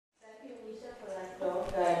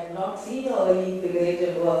not seen your early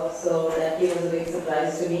figurative work, so that came as a big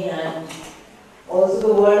surprise to me. And also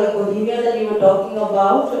the world of Bohemia that you were talking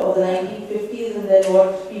about, of the 1950s, and then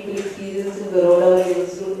what people experienced in Baroda when they were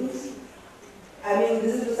students. I mean,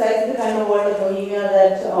 this is precisely the kind of world of Bohemia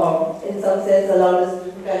that, in some sense, allowed us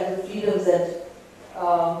different kinds of freedoms that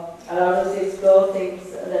allowed us to explore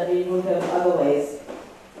things that we would have otherwise.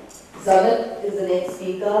 Samit is the next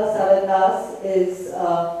speaker. Samit Das is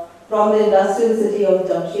from the industrial city of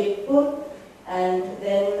Jamshedpur, and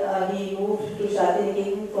then he moved to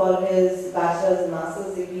Shantiniketan for his bachelor's and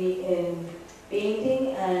master's degree in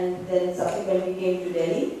painting, and then subsequently came to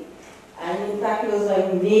Delhi. And in fact, he was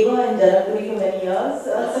my neighbor in Janakpuri for many years.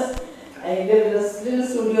 And he lived in a little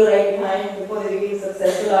studio right behind before they became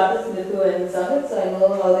successful artists, Nithu and Samit. So I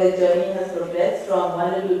know how their journey has progressed from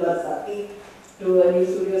one little Barsati to a new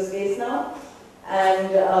studio space now. And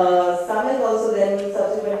Samit also then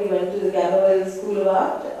subsequently went to the Camberwell School of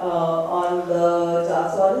Art on the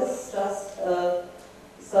Charles Wallace Trust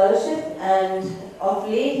scholarship. And of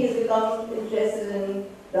late, he's become interested in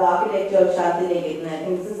the architecture of Shantiniketan. I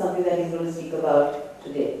think this is something that he's going to speak about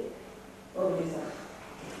today. Over to you, Samit.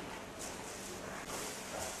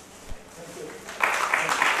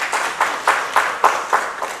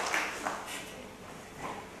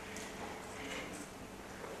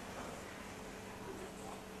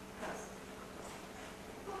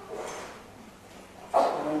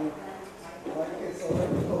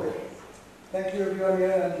 Thank you everyone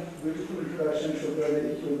here, and beautiful introduction, Shubha.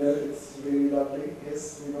 It's really lovely.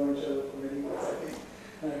 Yes, we know each other for many years, I think,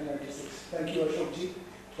 1996. Thank you, Ashokji,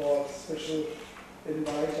 for special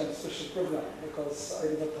invite and special program, because I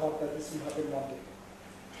never thought that this would happen one day.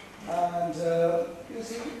 And you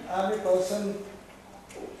see, I'm a person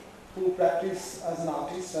who practice as an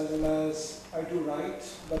artist as well as I do write,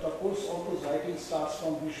 but of course all those writing starts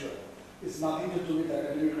from visual. It's nothing to do with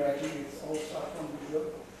academic writing, it's all starts from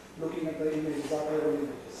visual. Looking at the images, archival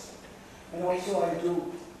images. And also I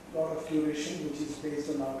do a lot of curation which is based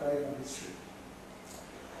on archive and history.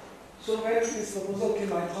 So when this proposal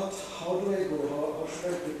came, I thought, how do I go? How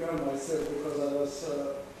should I prepare myself? Because I was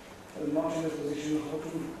not in a position how to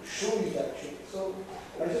show it actually. So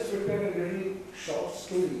I just prepared a very short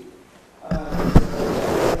story.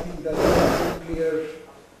 I think that will clear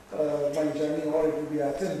my journey, or it will be an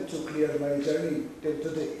attempt to clear my journey till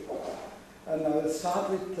today. And I will start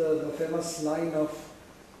with the famous line of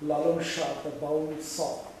Lalon Shah, the bound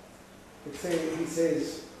saw. He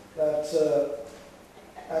says that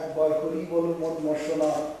Ekbar Kori bolo mon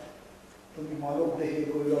moshona tumi malok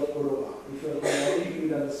dehe goirav korola. If you are Bengali, you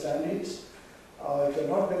will understand it. If you are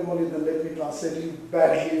not Bengali, then let me translate it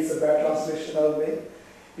badly. It's a bad translation I'll make.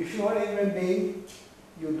 If you are a human being,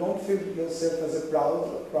 you don't feel yourself as a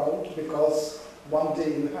proud because one day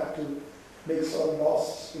you have to make sort of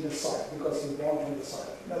lost in the soil because you born from the soil.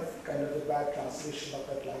 That's kind of a bad translation of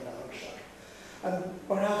that line, and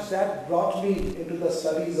perhaps that brought me into the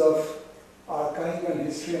studies of archive and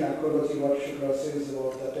history and archaeology, what Shukra says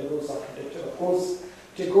about the Tagore's architecture. Of course,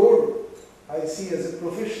 Tagore I see as a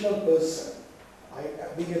professional person.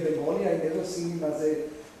 Being a Bengali, I never see him as a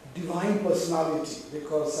divine personality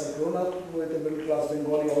because I've grown up with a middle class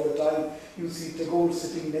Bengali all the time. You see Tagore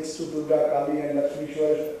sitting next to Durga, Kali and Lakshmi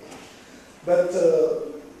Shwar. But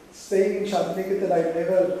staying in Shantiniketan, I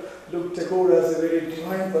never looked Tagore as a very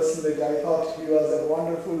divine personality. I thought he was a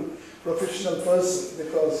wonderful professional person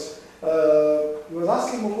because he was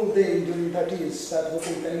asking Mukul Dey during 30s that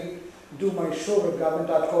Mukul, can you do my show at Government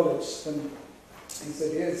Art College? And he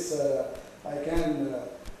said, yes, I can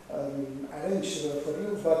arrange for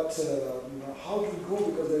you, but how do we go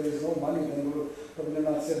because there is no money? Then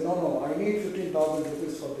Rabindranath said, no, I need 15,000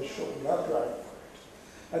 rupees for the show. You have to arrange.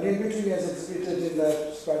 And in between, he has exhibited in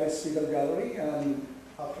the Paris Spiegel Gallery, and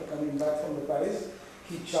after coming back from the Paris,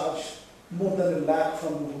 he charged more than $1 lakh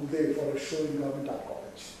from Mukul for a show in Government Art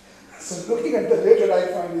College. So looking at the later, I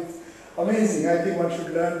find it amazing. I think one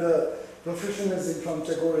should learn the professionalism from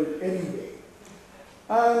Tagore anyway.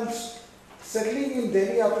 And settling in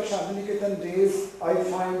Delhi after Shantiniketan days, I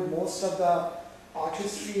find most of the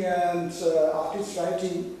artistry and artist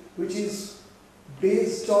writing, which is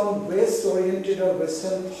based on West-oriented or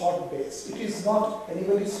Western thought-based. It is not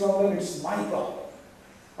anybody's problem, it's my problem.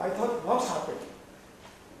 I thought, what happened?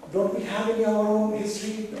 Don't we have in our own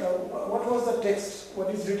history? What was the text?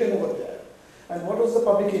 What is written over there? And what was the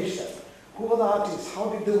publication? Who were the artists? How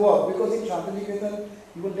did they work? Because in Shantiniketan,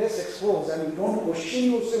 you were less exposed and you don't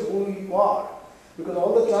question yourself who you are. Because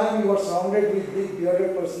all the time you are surrounded with big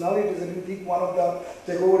bearded personalities and you think one of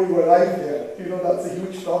the Tagore you arrived there. You know, that's a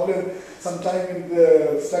huge problem sometime in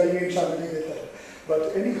the studying in Shantiniketan.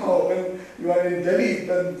 But anyhow, when you are in Delhi,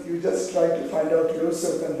 then you just try to find out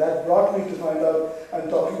yourself, and that brought me to find out and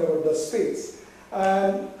talking about the space.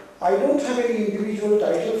 And I don't have any individual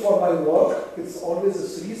title for my work. It's always a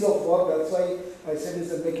series of work. That's why I said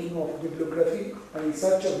it's the making of bibliography and in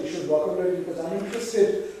search of visual vocabulary, because I'm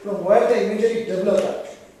interested from where the imagery developed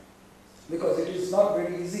actually. Because it is not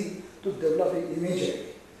very easy to develop an imagery.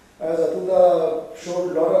 As ATUL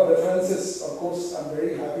showed a lot of references, of course I'm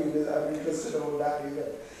very happy with, I'm interested about that even.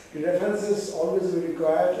 The references always will be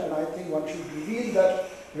required, and I think one should reveal that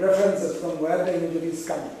references from where the imagery is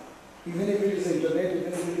coming. Even if it is internet,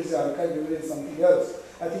 even if it is archive, even if it is something else,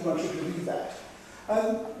 I think one should reveal that.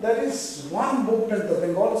 And there is one movement, the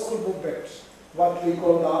Bengal School movement, what we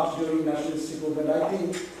call art during nationalistic movement. I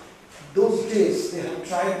think those days they have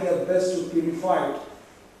tried their best to purify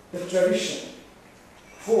the tradition,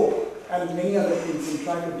 folk, and many other things in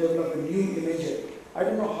trying to develop a new imagery. I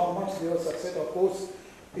don't know how much they were successful. Of course,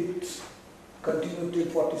 it continued till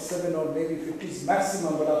 47 or maybe 50s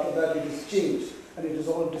maximum, but after that it is changed and it has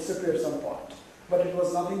all disappeared at some point. But it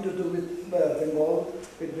was nothing to do with Bengal.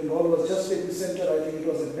 Bengal was just the epicenter. I think it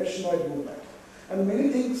was a nationwide movement. And many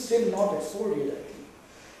things still not explored yet, I think.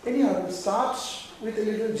 Anyhow, I will start with a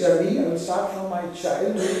little journey. I will start from my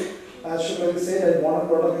childhood. As Shubhali said, I was born and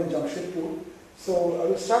brought up in Jamshedpur. So I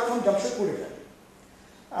will start from Jamshedpur again.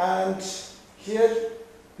 And here,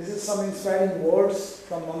 this is some inspiring words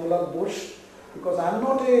from Mangalal Bush, because I am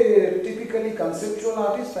not a typically conceptual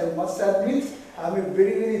artist, I must admit. I am a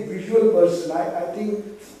very, very visual person. I think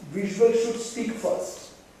visual should speak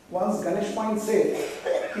first. Once Ganesh Mine said,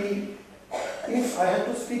 if I have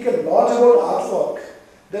to speak a lot about artwork,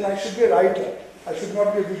 then I should be a writer. I should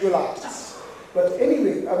not be a visual artist. But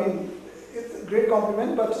anyway, I mean, it's a great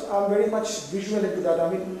compliment, but I'm very much visual into that. I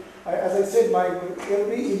mean, as I said, my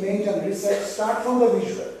every image and research start from the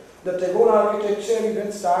visual. The Tagore architecture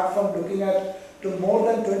even start from looking at to more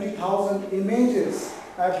than 20,000 images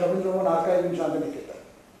at Rabindranath Archive in Shantiniketan.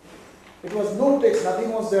 It was no text,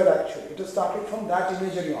 nothing was there actually. It started from that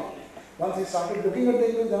imagery only. Once I started looking at the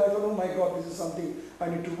image, then I thought, oh my God, this is something I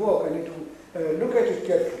need to work, I need to look at it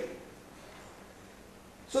carefully.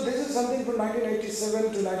 So this is something from 1987 to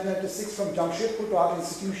 1996 from Jamshedpur to Art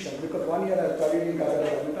Institution, because 1 year I studied in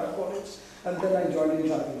Calcutta Art College and then I joined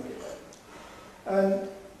in Shantiniketan. And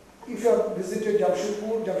if you have visited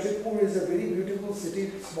Jamshedpur, Jamshedpur is a very beautiful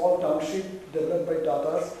city, small township developed by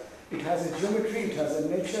Tatas. It has a geometry, it has a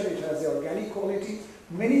nature, it has an organic quality,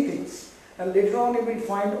 many things. And later on you will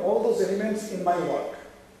find all those elements in my work.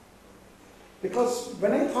 Because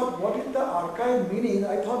when I thought, what is the archive meaning,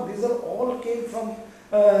 I thought these are all came from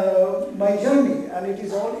my journey, and it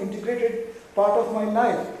is all integrated part of my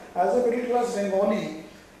life. As a middle class Bengali,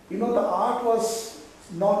 you know, the art was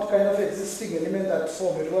not kind of existing element at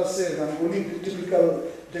home. It was a Rangoli, typical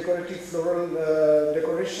decorative floral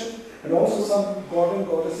decoration, and also some god and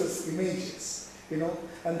goddesses images, you know,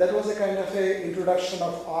 and that was a kind of a introduction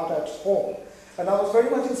of art at home. And I was very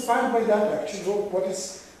much inspired by that actually. What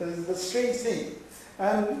is the strange thing?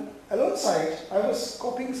 And alongside, I was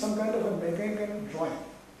copying some kind of a mechanical drawing,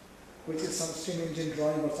 which is some steam engine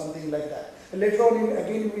drawing or something like that. And later on,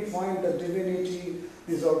 again, we find the divinity,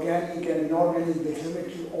 this organic and inorganic, the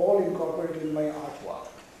geometry, all incorporated in my artwork.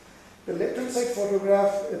 The left-hand side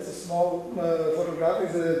photograph, it's a small photograph,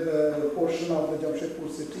 is a portion of the Jamshedpur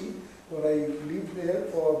city, where I lived there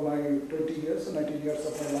for my 20 years, 19 years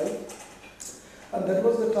of my life. And that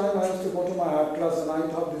was the time I used to go to my art class, and I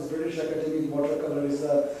thought this British academic watercolor is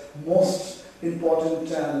the most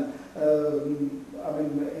important and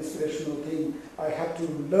inspirational thing. I had to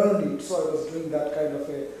learn it, so I was doing that kind of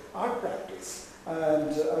a art practice. And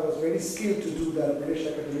I was very skilled to do that British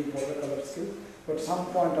academic watercolor skill. But at some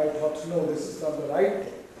point I thought, no, this is not the right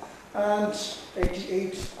thing. And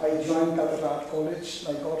 88, I joined Calcutta Art College.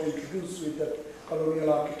 I got introduced with the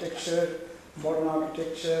colonial architecture, modern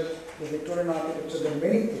architecture, the Victorian architecture, there are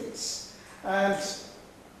many things. And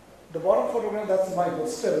the bottom photograph, that's my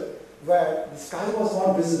hostel, where the sky was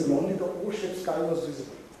not visible, only the O-shaped sky was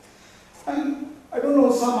visible. And I don't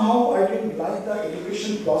know, somehow I didn't like the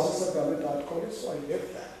education process of Government Art College, so I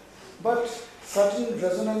left that. But certain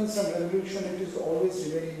resonance and revolution, it is always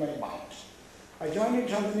remaining in my mind. I joined in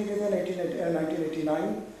Shantiniketan in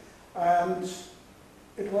 1989, and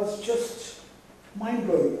it was just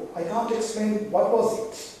mind-blowing. I can't explain what was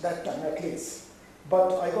it that time at least,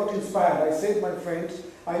 but I got inspired. I said, my friend,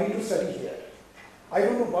 I need to study here. I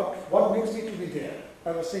don't know what makes me to be there.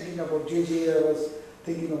 I was thinking about JJ, I was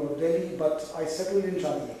thinking about Delhi, but I settled in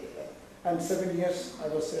Shantiniketan, and 7 years I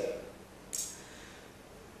was there.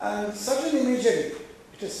 And such an imagery,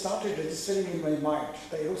 it it has started registering in my mind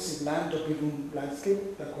the erosive land of Bigun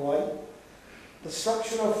landscape, the Kowai, the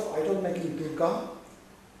structure of idol-making Durga,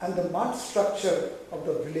 and the mud structure of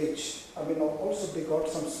the village. I mean, also they got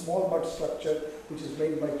some small mud structure which is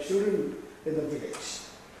made by children in the village.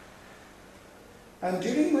 And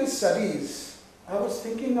during my studies, I was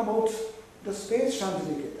thinking about the space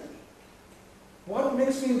Shantiniketan. What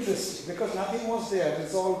makes me interested? Because nothing was there.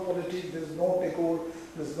 It's all politics. There's no decor.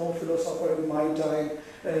 There's no philosopher in my time.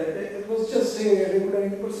 It was just a regular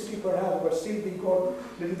university perhaps, but still we got a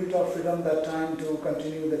little bit of freedom that time to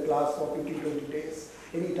continue the class for 15-20 days.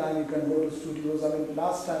 Anytime you can go to studios. I mean,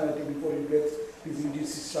 last time I think before you get this UGC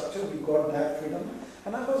structure, we got that freedom.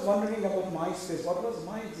 And I was wondering about my space. What was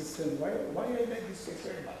my existence? Why I like this space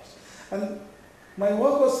very much? And my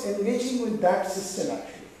work was engaging with that system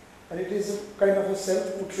actually. And it is a kind of a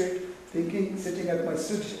self-portrait thinking sitting at my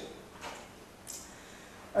studio.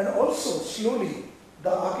 And also, slowly,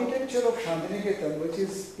 the architecture of Shantiniketan, which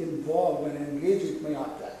is involved when I engage with my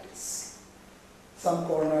art practice. Some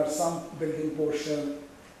corner, some building portion,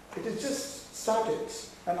 it is just started.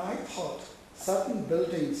 And I thought, certain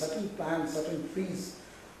buildings, certain plants, certain trees,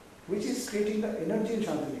 which is creating the energy in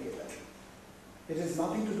Shantiniketan. It has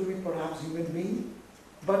nothing to do with perhaps human being,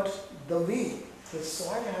 but the way the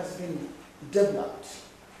soil has been developed,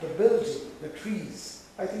 the building, the trees,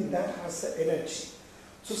 I think that has the energy.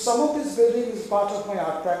 So some of this building is part of my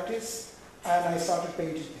art practice, and I started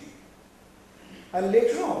painting them. And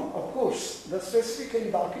later on, of course,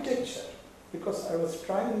 specifically the architecture, because I was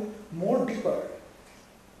trying more deeper.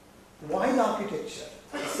 Why the architecture?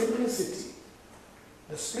 The simplicity,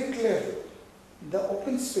 the split level, the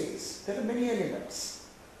open space, there are many elements.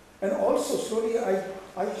 And also slowly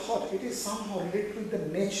I thought it is somehow related with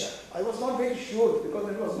the nature. I was not very sure because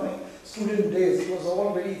it was my student days. It was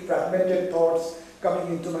all very fragmented thoughts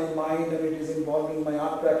coming into my mind, and it is involving my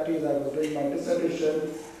art practice. I was doing my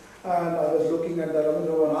dissertation and I was looking at the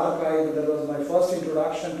Ravindravan archive. That was my first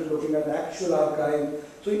introduction to looking at the actual archive.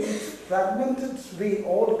 So it's fragmented way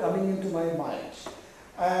all coming into my mind.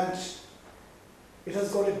 And it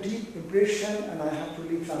has got a deep impression, and I had to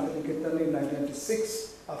leave Shantiniketan in 1996.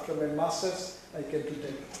 After my master's, I came to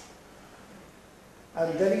Delhi.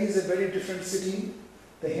 And Delhi is a very different city.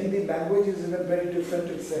 The Hindi language is even very different.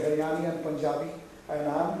 It's a Haryani and Punjabi. And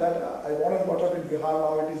I born and brought up in Bihar,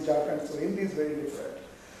 now it is Jharkhand, so Hindi is very different.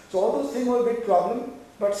 So all those things were a big problem,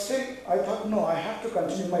 but still I thought, no, I have to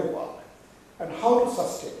continue my work. And how to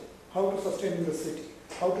sustain in the city,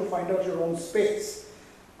 how to find out your own space.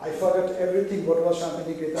 I forgot everything, what was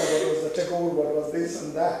Shantiniketan, what was the Tagore, what was this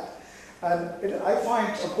and that. And I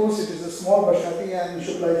find, of course, it is a small Bashati, and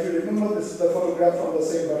Shukla, if you remember, this is the photograph from the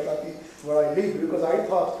same Bashati where I live, because I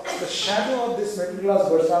thought the shadow of this middle class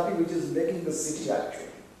Bashati, which is making the city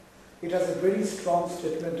actually, it has a very strong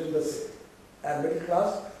statement in the city. And middle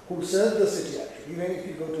class who serve the city actually. Even if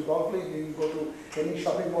you go to Golfley, you go to any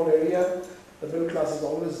shopping mall area, the middle class is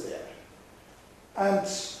always there. And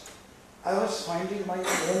I was finding my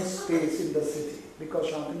own space in the city, because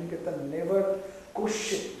Shantiniketan never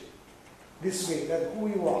questioned this way, that who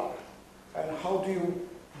you are and how do you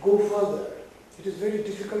go further. It is a very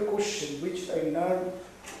difficult question which I learned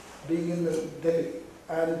being in Delhi.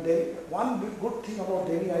 And one good thing about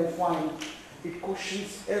Delhi I find, it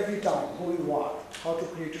questions every time who you are, how to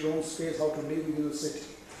create your own space, how to live in the city.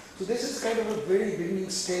 So this is kind of a very beginning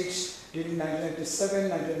stage. During 1997,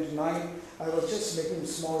 1999, I was just making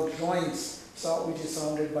small drawings which is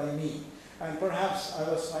surrounded by me. And perhaps I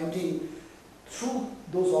was finding through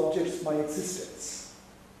those objects my existence.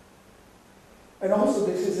 And also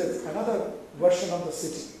this is another version of the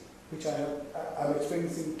city which I'm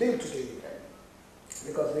experiencing till today.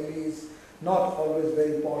 Because Delhi is not always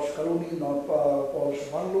very posh colony, not posh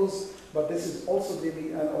bungalows, but this is also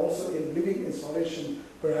Delhi, and also a living installation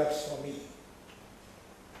perhaps for me.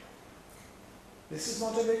 This is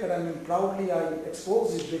not a record, I mean proudly I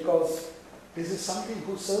expose it because this is something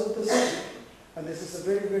who served the city. And this is a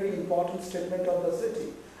very, very important statement of the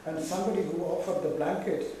city. And somebody who offered the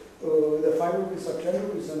blanket, the 5 rupees or 10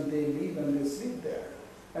 rupees, and they leave and they sleep there.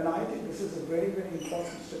 And I think this is a very, very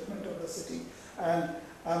important statement of the city. And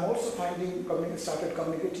I'm also started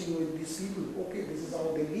communicating with these people, okay, this is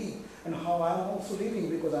how they live, and how I'm also living,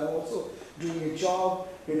 because I'm also doing a job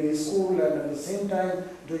in a school, and at the same time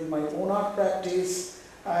doing my own art practice.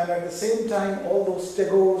 And at the same time, all those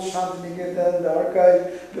Tagore, Shantiniketan, the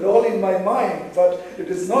archive, they're all in my mind, but it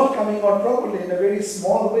is not coming out properly. In a very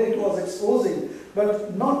small way it was exposing,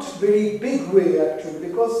 but not very big way actually,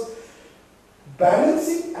 because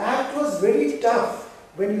balancing act was very tough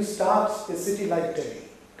when you start a city like Delhi.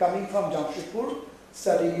 Coming from Jamshedpur,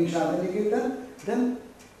 studying in Shantiniketan, then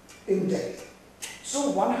in Delhi. So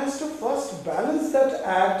one has to first balance that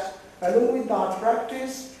act along with the art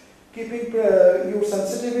practice, keeping your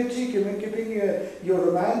sensitivity, keeping your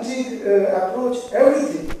romantic approach,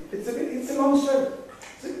 everything. It's a long struggle.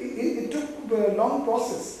 So it took a long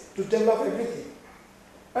process to develop everything.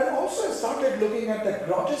 And also I started looking at the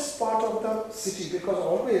grotesque part of the city, because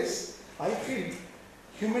always I feel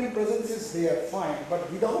human presence is there, fine, but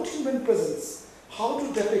without human presence, how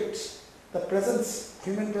to depict the presence,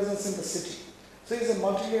 human presence in the city? So it's a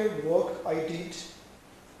multi-layered work I did.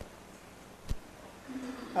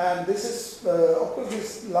 And this is, of course,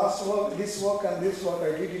 this work I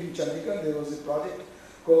did in Chandigarh. There was a project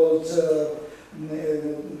called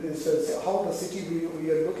How the City we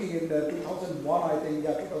are looking in 2001, I think,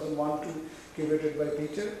 2001, curated by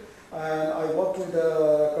Peter. And I worked with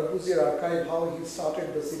the Corbusier archive, how he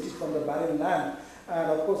started the city from the barren land.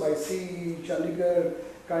 And of course, I see Chandigarh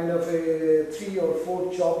kind of a 3 or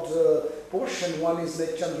 4 chopped portion. One is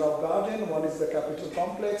Lake Chandrao Garden, one is the Capitol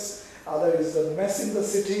Complex, other is the mess in the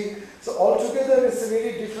city. So altogether, it's a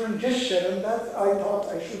very different gesture, and that I thought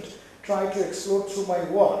I should try to explore through my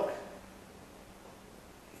work.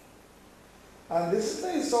 And this is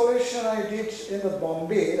the installation I did in the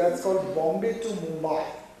Bombay, that's called Bombay to Mumbai.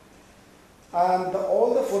 And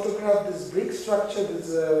all the photograph, this brick structure, this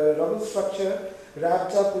rubble structure,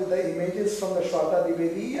 wrapped up with the images from the Shweta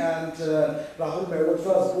Dwivedi and Rahul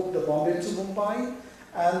Mehrotra's book, The Bombay to Mumbai,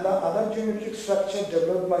 and the other geometric structure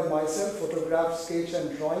developed by myself, photograph, sketch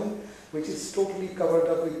and drawing, which is totally covered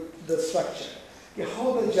up with the structure. Okay,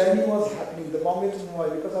 how the journey was happening, the Bombay to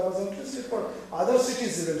Mumbai, because I was interested for other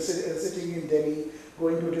cities, even sitting in Delhi,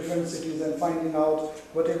 going to different cities and finding out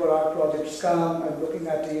whatever art projects come and looking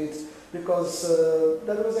at it, because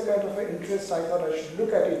that was a kind of an interest. I thought I should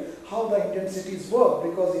look at it, how the Indian cities work,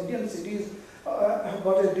 because Indian cities have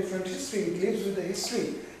got a different history. It lives with the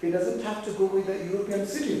history. It doesn't have to go with the European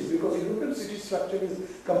cities, because European city structure is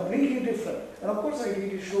completely different. And of course, I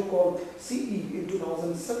did a show called CE in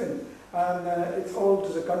 2007, and it's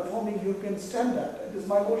called the Conforming European Standard.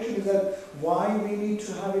 My question is that why we need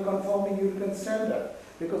to have a conforming European standard?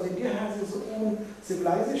 Because India has its own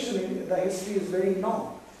civilization, the history is very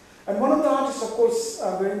long. And one of the artists, of course,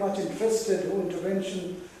 I'm very much interested, who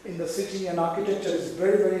intervention in the city and architecture is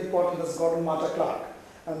very, very important, as Gordon Marta Clark.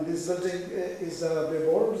 And this building is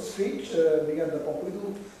Beaubourg Street, near the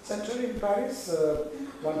Pompidou Center in Paris.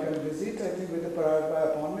 One can visit, I think, with the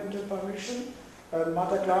Paraspar appointment and permission.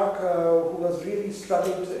 Marta Clark, who has really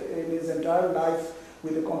struggled in his entire life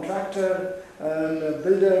with a contractor and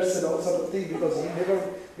builders and all sort of things, because he never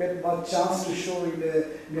get much chance to show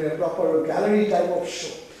in a proper gallery type of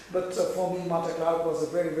show. But for me, Marta Clark was a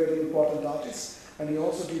very, very important artist, and he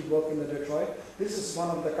also did work in the Detroit. This is one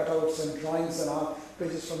of the cutouts and drawings and art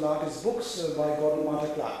pages from the artist books by Gordon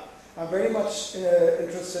Marta Clark. I'm very much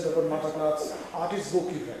interested about Marta Clark's artist book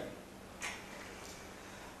even.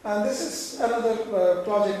 And this is another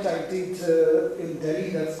project I did in Delhi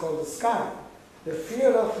that's called The Sky. The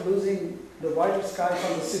fear of losing the wider sky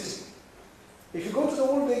from the city. If you go to the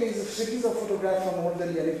old Delhi, the cities are photographed from old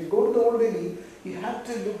Delhi, and if you go to the old Delhi, you have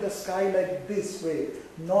to look the sky like this way,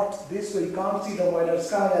 not this way. You can't see the wider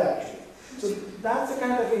sky actually. So that's a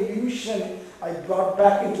kind of illusion I brought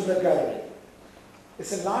back into the gallery.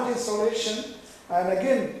 It's a large installation, and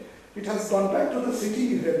again, it has gone back to the city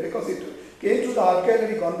even, because it came to the art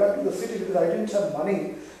gallery, gone back to the city because I didn't have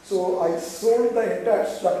money. So I sold the entire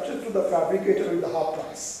structure to the fabricator with the half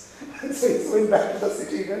price. So it's going back to the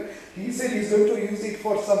city again. He said he's going to use it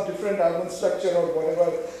for some different urban structure or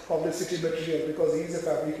whatever of the city material, because he's a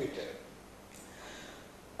fabricator.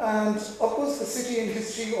 And of course, the city and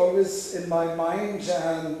history always in my mind,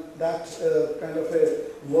 and that kind of a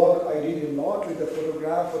work I did a lot with the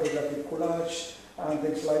photographic collage and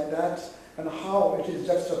things like that, and how it is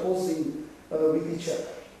juxtaposing with each other.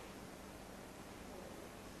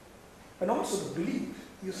 And also the belief.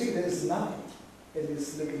 You see, there is nothing in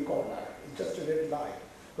this little corner. It's just a red light.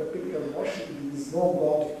 But people are worshiping. There is no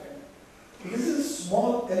God in it. These are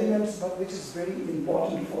small elements, but which is very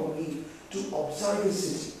important for me to observe the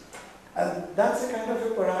city. And that's a kind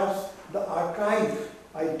of perhaps the archive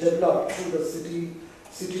I developed through the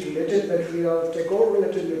city-related material,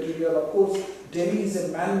 Tagore-related material. Of course, Delhi is a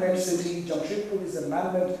man-made city, Jamshedpur is a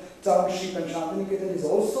man-made township, and Shantiniketan is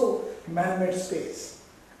also man-made space.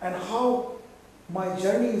 And how my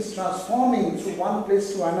journey is transforming from one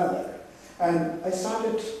place to another. And I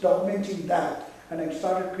started documenting that, and I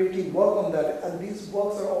started creating work on that. And these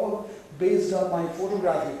works are all based on my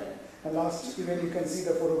photograph event. And last event you can see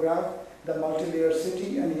the photograph, the multi-layer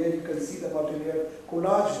city, and here you can see the multi-layer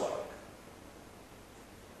collage work.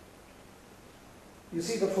 You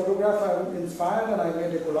see the photograph I'm inspired and I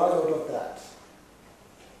made a collage out of that.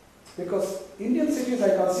 Because Indian cities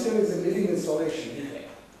I consider is a living installation.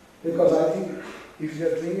 Because I think if you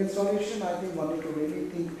are doing installation, I think one need to really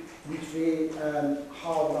think which way and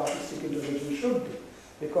how the artistic intervention should be.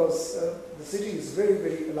 Because the city is very,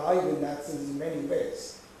 very alive in that sense in many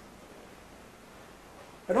ways.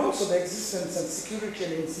 And also the existence and security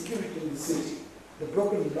and insecurity in the city. The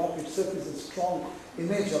broken lock itself is a strong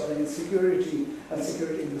image of the insecurity and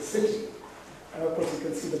security in the city. And of course you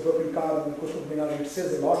can see the broken car and the Qutub Minar, it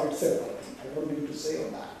says a lot itself. I don't need to say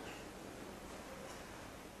on that.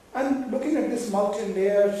 And looking at this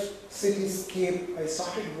multi-layered cityscape, I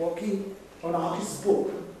started working on artist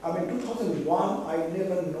book. I mean, 2001, I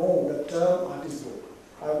never know the term artist book.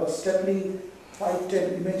 I was stapling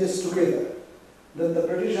 5-10 images together. Then the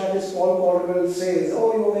British artist Paul Caldwell says,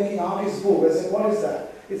 oh, you're making artist book. I said, what is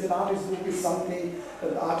that? It's an artist book is something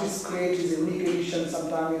that the artist creates, is a unique edition,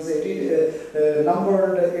 sometimes it's a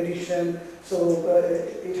numbered edition. So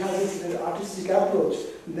it has this artistic approach.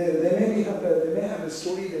 They may have a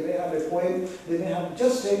story, they may have a poem, they may have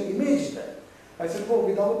just an image there. I said, oh,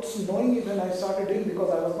 without knowing it, and I started doing because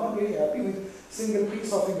I was not very happy with single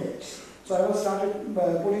piece of image. So I was started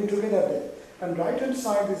putting together there. And right hand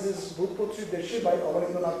side, this is Bhutputri Deshi by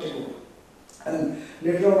Rabindranath Tagore. And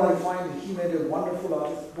later on I find he made a wonderful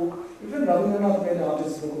artist book. Even Rabindranath made an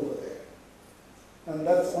artist book over there. And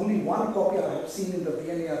that's only one copy I have seen in the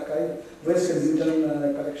V&A archive, West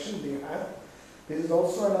Kensington collection they have. There is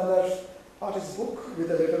also another artist book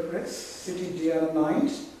with a letterpress, City Dear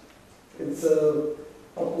Night. It's of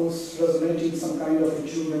course resonating some kind of a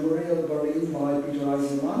Jew memorial Berlin by Peter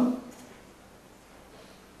Eisenman.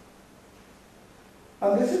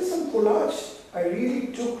 And this is some collage I really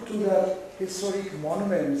took to the historic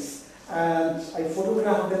monuments and I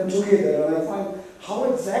photographed them together and I find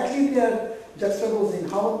how exactly they are juxtaposing,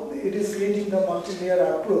 how it is creating the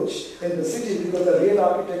multi-layer approach in the city because the real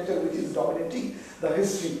architecture which is dominating the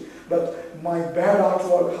history, but my bad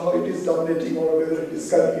artwork, how it is dominating or whether it is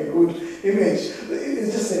cutting a good image. It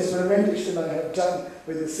is just experimentation I have done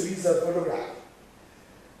with a series of photographs.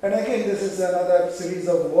 And again, this is another series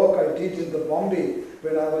of work I did in the Bombay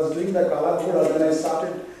when I was doing the Kala Ghoda. Then I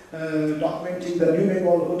started documenting the New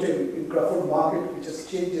Bengal Hotel in Crawford Market, which has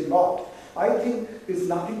changed a lot. I think it's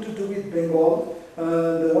nothing to do with Bengal.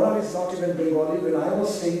 The owner is not even Bengali. When I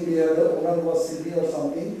was staying there, the owner was Sindhi or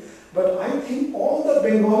something. But I think all the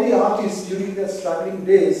Bengali artists during their struggling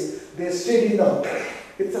days, they stayed in the hotel.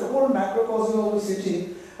 It's a whole macrocosm of the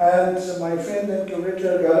city. And my friend and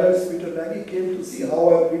curator, gallerist Peter Nagy came to see how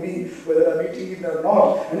I'm living, whether I'm eating it or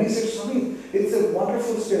not. And he said, Samit, it's a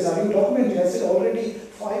wonderful space. Are you documenting? I said, already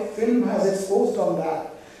 5 films has exposed on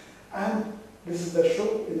that. And this is the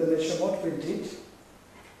show in the Neshamot we did,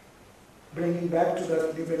 bringing back to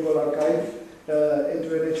the New Bengal archive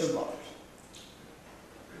into a nature market.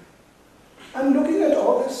 And looking at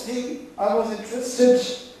all this thing, I was interested,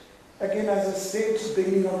 again as I said at the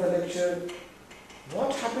beginning of the lecture,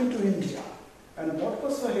 what happened to India and what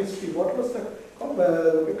was the history, what was the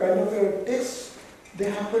kind of a text they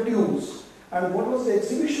have produced and what was the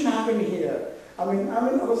exhibition happening here. I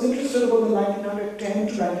was interested about the 1910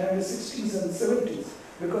 to 1960s and 70s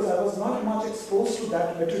because I was not much exposed to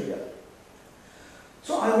that material.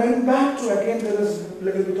 So I went back to, again there was a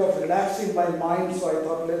little bit of relapse in my mind, so I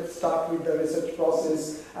thought let's start with the research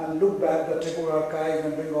process and look back the Tagore archive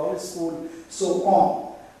and Bengali school, so on.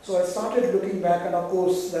 So I started looking back, and of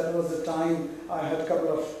course that was the time I had a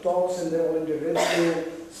couple of talks in the All India Radio,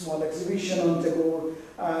 small exhibition on Tagore,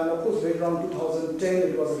 and of course later on 2010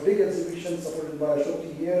 it was a big exhibition supported by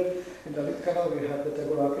Ashok here in Dalit we had the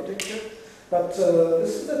Tagore architecture. But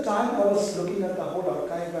this is the time I was looking at the whole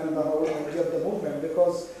archive and the whole idea of the movement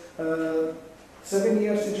because 7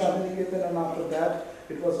 years in Shantiniketan and after that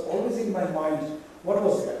it was always in my mind what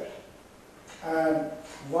was there. And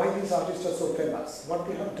why these artists are so famous, what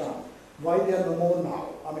they have done, why they are no more now.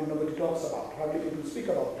 I mean, nobody talks about, hardly people speak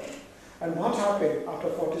about them. And what happened after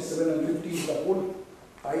 47 and 50s, the whole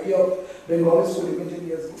idea of Bengali school immediately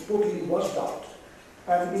has totally washed out.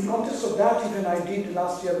 And in context of that, even I did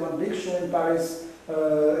last year one big show in Paris.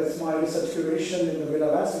 It's my research curation in the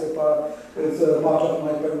Villa Vassile. It's a part of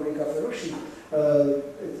my Panoramica Feroshi.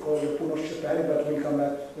 It's called Punoshya Paris, but we'll come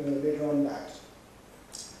back later on that.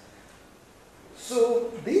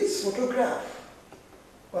 So this photograph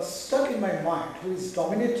was stuck in my mind, who is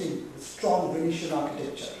dominating the strong Venetian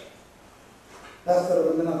architecture. That's the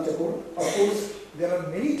Rabindranath Tagore. Of course, there are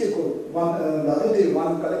many Tagore. The other day,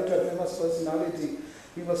 one collector, famous personality,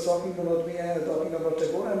 He was talking about me and talking about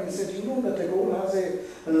Tagore, and he said, you know that Tagore has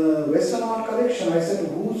a Western art collection. I said,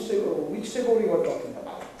 who's Tagore? Which Tagore you are talking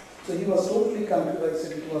about? So he was totally confused. I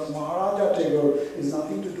said it was Maharaja Tagore. It's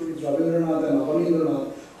nothing to do with Rabindranath and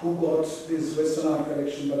Abanindranath who got this Western art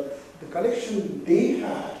collection, but the collection they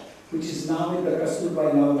had, which is now in the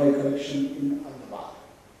Kasturbai Nalbai collection in Ahmedabad.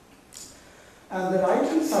 And the right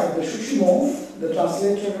hand side, the Shushimov, the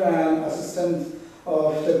translator and assistant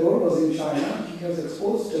of Tagore, was in China. He has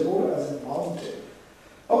exposed Tagore as a mountain.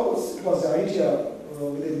 Of course, it was the idea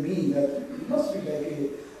within me that it must be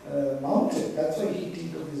like a mountain. That's why he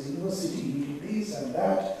did his university, he did this and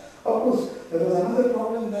that. Of course, there was another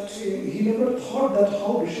problem that he never thought that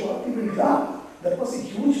how Vishwabhati will run. That was a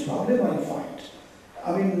huge problem, I find.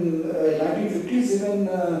 I mean, 1950s,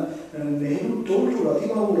 even Nehru told to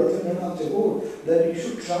Rabindranath Tagore that he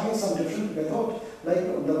should try some different method,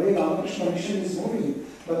 like the way Ramakrishna Mission is moving,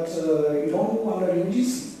 but you don't move under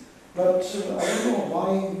UGC. But I don't know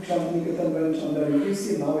why Shantiniketan went under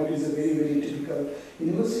UGC. Now it is a very, very typical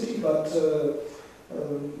university, but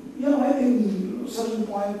yeah, I think at certain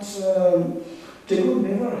point Tagore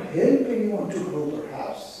never helped anyone to grow,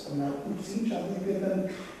 perhaps. And I could see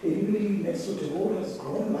Shantiniketan, everybody next to Tagore has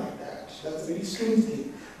grown like that. That's a very strange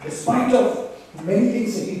thing, despite of many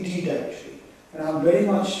things that he did actually. And I'm very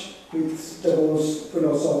much with Tagore's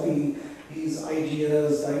philosophy, his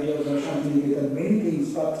ideas, the ideas of Shantiniketan, many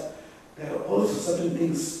things, but there are also certain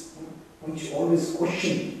things which always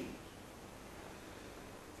question me.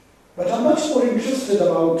 But I'm much more interested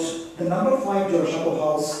about the number 5 Joroshapo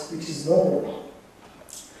house, which is no more.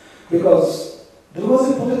 Because there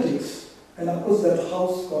was a politics, and of course that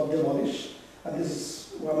house got demolished, and this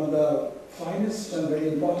is one of the finest and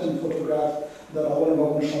very important photographs that Ravan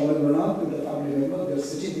Babu Rabindranath with the family members. They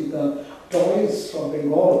are sitting with the toys from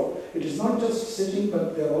Bengal. It is not just sitting,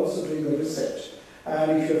 but they are also doing the research.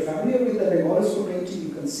 And if you are familiar with the Bengali school painting,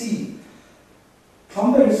 you can see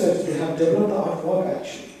from the research they have developed the artwork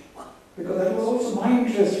actually. Because that was also my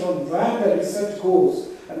interest from where the research goes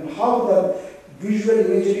and how the visual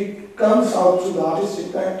imagery comes out through the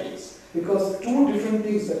artistic practice. Because two different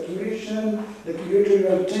things, the curation, the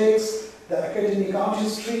curatorial text, the academic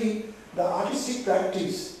artistry, the artistic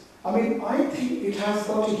practice. I mean, I think it has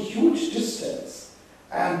got a huge distance,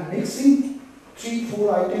 and mixing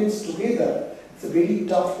 3-4 items together, it's a very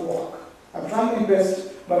tough work. I'm trying my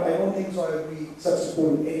best, but I don't think so I will be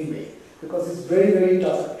successful anyway, because it's very, very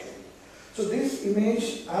tough actually. So this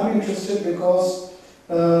image, I'm interested because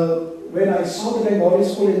when I saw the Bengali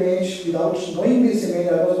school image, without knowing this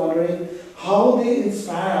image, I was wondering how they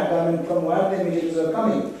inspired, I mean, from where the images are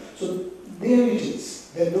coming. So there it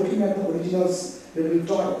is. They're looking at the originals, little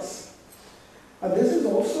toys. And this is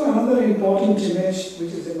also another important image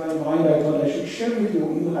which is in my mind. I thought I should share with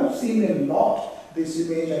you. You have seen a lot this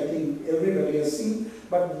image, I think everybody has seen,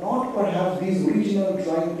 but not perhaps these original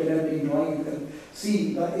drawing, pen and ink drawing. You can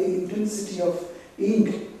see the intensity of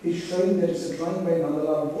ink is showing that it's a drawing by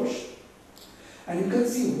Nandalal Ghosh. And you can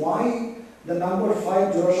see why the number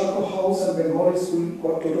 5 Joroshapo house and Bengali school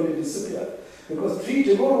got totally disappeared. Because 3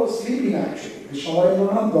 Tagore was sleeping actually.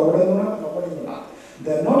 Vishwarendranath, Gaudendranath, Rabindranath.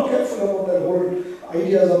 They are not careful about their whole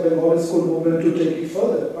ideas of Bengali school movement to take it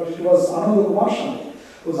further. But it was Ananda Kumar Shami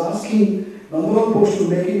who was asking Nandalal Ghosh to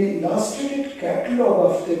make an illustrated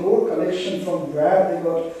catalogue of Tagore collection from where they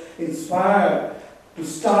got inspired to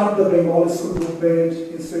start the Bengali school movement,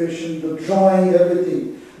 inspiration, the drawing,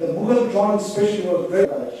 everything. The Mughal drawing especially was very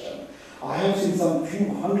collection. I have seen some few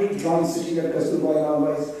hundred drawings sitting at Kasturbai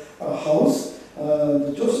Nalbai's house.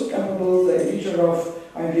 The Joseph Campbell, the editor of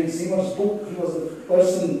Heinrich Zimmer's book, he was the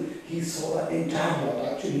person, he saw the entire lot.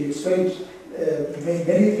 Actually, he explained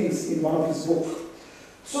many things in one of his books.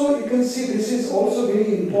 So you can see this is also a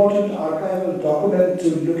very important archival document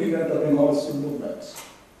to looking at the Bengali school movements.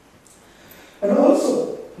 And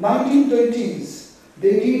also, 1920s,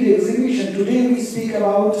 they did exhibition. Today we speak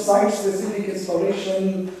about site-specific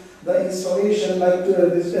installation, the installation like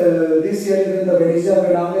this year even the Venezia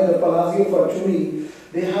Biennale, the Palazzo Fortuny,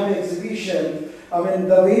 they have an exhibition. I mean,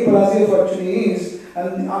 the way Palazzo Fortuny is,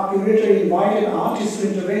 and our curator invited artists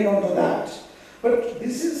to intervene onto that. But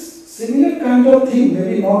this is similar kind of thing,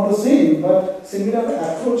 maybe not the same, but similar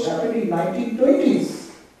approach happened in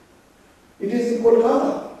 1920s. It is in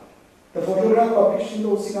Kolkata. The photograph published in the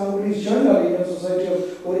O.C. Ganguly's journal, Indian Society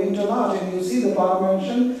of Oriental Art, and you see the park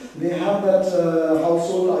mansion, they have that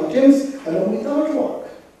household items along with artwork.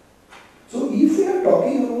 So if we are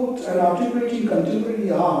talking about and articulating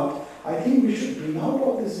contemporary art, I think we should bring out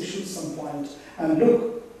of this issue at some point and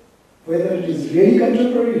look whether it is really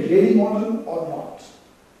contemporary, really modern or not.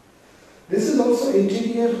 This is also also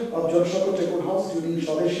interior of Jorshako Tagore House during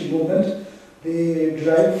Swadeshi movement. They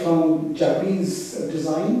derived from Japanese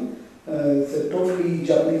design. It's a totally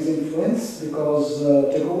Japanese influence because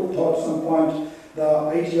Tagore thought at some point the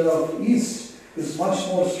idea of East is much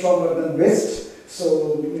more stronger than West.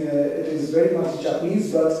 So it is very much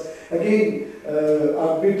Japanese, but again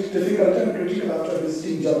a bit difficult and critical after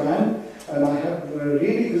visiting Japan. And I have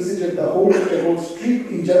really visited the whole Tagore's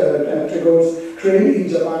Tagore's train in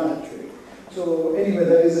Japan actually. So anyway,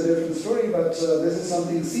 that is a different story, but this is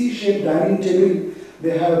something C-shaped dining table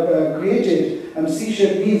they have created, and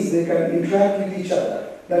C-shape means they can interact with each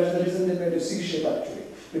other. That is the reason they made a C-shape actually.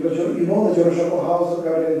 Because you know the Jorshako house has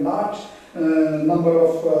got a large number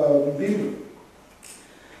of people.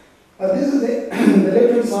 This is the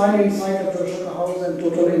left-hand side inside the Jorshako house and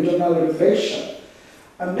total internal reflection.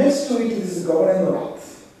 And next to it is Gavanendranath.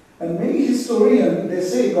 And many historians, they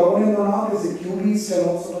say Gavanendranath is a cubist and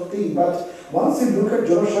all sort of thing. But once you look at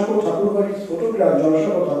Jorshako Thakurbari's photograph,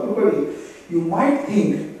 Jorshako Thakurbari, you might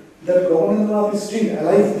think that Gavanendranath is still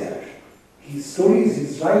alive there. His stories,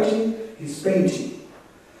 his writing, his painting.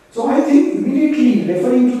 So I think immediately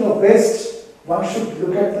referring to the West, one should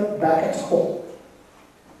look at the back at home.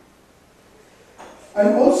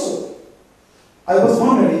 And also, I was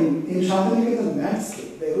wondering, in Shantiniketan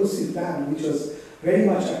landscape, the erosive land, which was very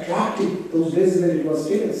much attractive those days when it was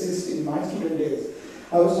still exist in my student days,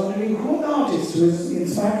 I was wondering who the artist who is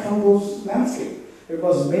inspired from those landscapes. It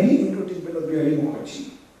was many, including Bihari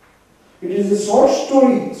Mukherjee. It is a short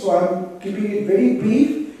story, so I am keeping it very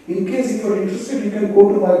brief. In case if you are interested, you can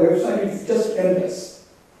go to my website, it's just endless.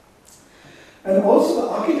 And also the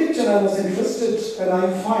architecture I was interested, and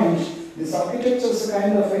I find this architecture is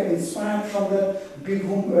kind of inspired from the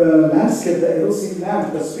Birbhum landscape, the erosive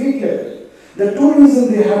land, the spirit level. The two reasons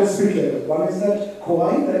they have a spirit level. One is that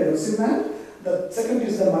Khowai, the erosive land. The second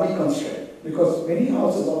is the money constraint. Because many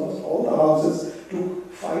houses, almost all the houses,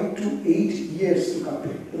 took 5 to 8 years to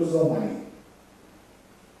complete. There was no money.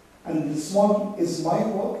 And this one is my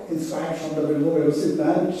work inspired from the Birbhum erosive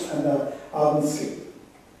land and the urban scale.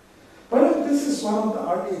 But this is one of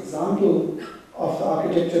the early examples of the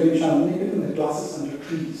architecture in Shantiniketan, the classes under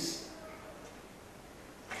trees.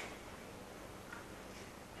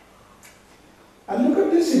 And look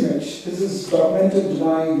at this image. This is documented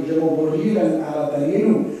by Remo Bordier and Ala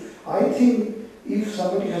Danielu. I think if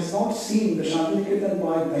somebody has not seen the Shantiniketan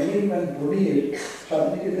by Danielu and Bordier,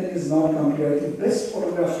 Shantiniketan is not complete. I think best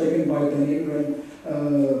photograph taken by Danielu and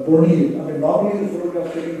Bordier. I mean, normally the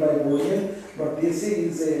photograph taken by Bordier, but they say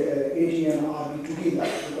it's a AT and RB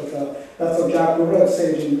together because that's what Jack Rurak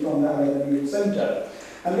said from the Ala Center.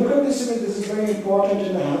 And look at this image. This is very important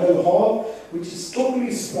in the Havel Hall, which is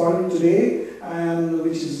totally spoiled today and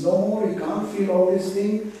which is no more. You can't feel all these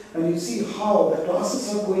things. And you see how the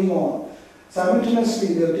classes are going on.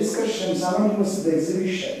 Simultaneously, the discussion, simultaneously the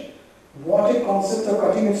exhibition. What a concept of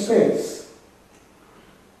cutting edge space.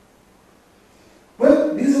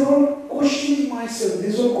 Well, these are all questioning myself.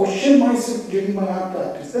 These are question myself during my art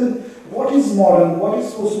practice. Then what is modern? What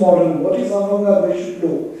is postmodern? What is avant-garde we should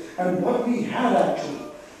do? And what we had actually.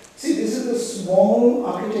 See, this is a small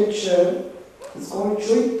architecture. It's called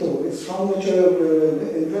Choito. It's from the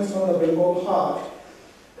influence from the Bengal heart.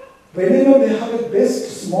 Whenever they have a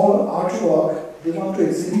best small artwork, they want to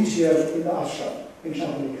exhibit here in the ashram in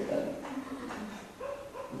Shantiniketan.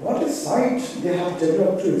 What a site they have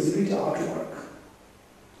developed to exhibit artwork.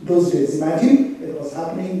 Those days, imagine it was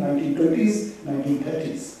happening in 1920s,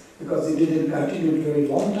 1930s, because it didn't continue a very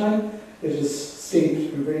long time. It has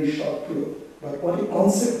stayed a very short period. But what a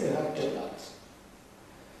concept they have developed.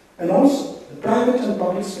 And also, the private and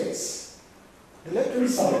public space. The left-hand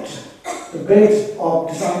side, the bed of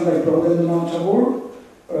design by Prabodhendranath Tagore,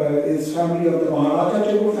 is family of the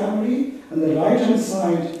Maharaja Tagore family, and the right-hand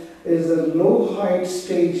side is a low-height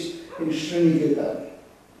stage in Sriniketan.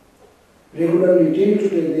 Regularly, day to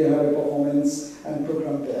day, they have a performance and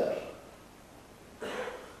program there.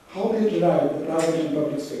 How they derive the private and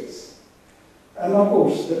public space. And of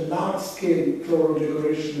course, the large-scale floral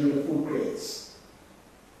decoration with the food crates.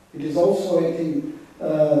 It is also, I think,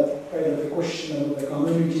 kind of a question of the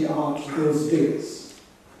community art those days.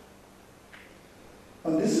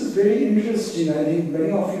 And this is very interesting. I think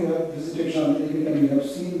many of you have visited Shantiniketan and you have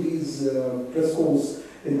seen these frescoes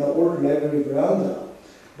in the old library veranda.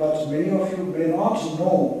 But many of you may not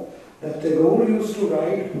know that Tagore used to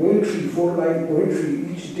write poetry, 4-line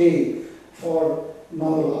poetry each day for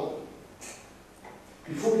Nandalal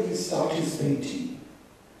before he started his painting.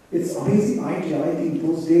 It's an amazing idea. I think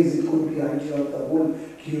those days it could be idea of the whole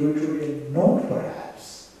curatorial note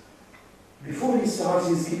perhaps. Before he starts,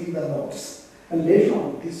 he's keeping the notes. And later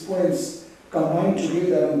on, these poems combined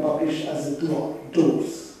together and published as a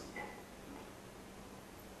DODIYA.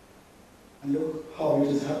 And look how it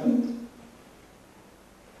has happened.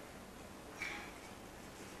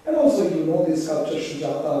 And also, you know, this sculpture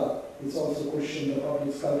Shujata is also questioned about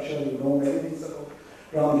this sculpture. You know many things about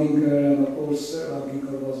Ramginkar, and of course,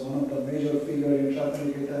 Ramginkar was one of the major figures in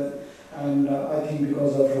Shantiniketan. And I think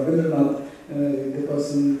because of Rabindranath, the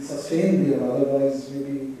person sustained there, otherwise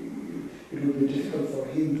maybe it would be difficult for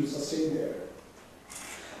him to sustain there.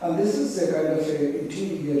 And this is a kind of a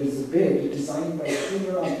interior, is a bed designed by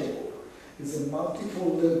Rabindranath Tagore. It's a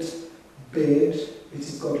multi-folded bed which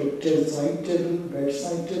has got a side table,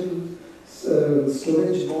 bedside table,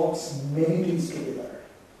 storage box, many things together.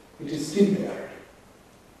 It is still there.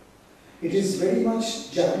 It is very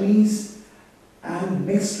much Japanese and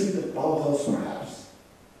mixed with the Bauhaus perhaps.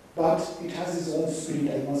 But it has its own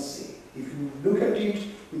spirit, I must say. If you look at it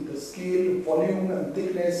with the scale, volume and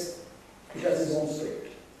thickness, it has its own spirit.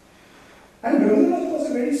 And Rabindranath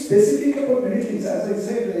was very specific about many things. As I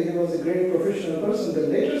said, he was a great professional person. The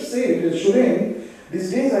later said, Shuren,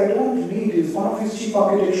 these days I don't need, is one of his chief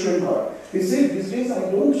architects, Shurenkar. He said, these days I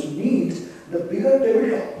don't need the bigger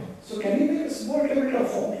tabletop. So can you make a small tabletop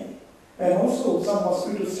for me? And also some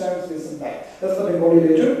mosquito stands, this and that. That's the Bengali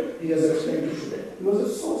later he has explained to Shuren. He was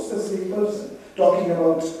a so specific person talking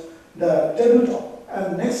about the tabletop.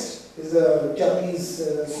 And next is a Japanese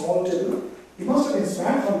small table. He must have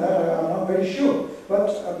inspired from that, I'm not very sure. But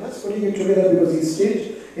I'm just putting it together because he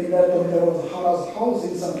stayed in that Hara's house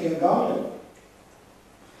in some garden.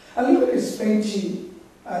 And look at his painting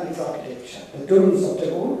and his architecture. The doodles of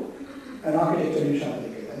Tagore and architecture in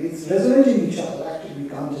Shantiniketan. It's resonating each other, actually, we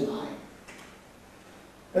can't deny.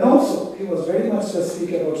 And also, he was very much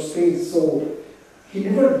specific about space, so he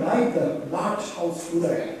never liked the large house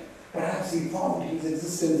Uday. Perhaps he found his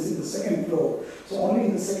existence in the second floor. So only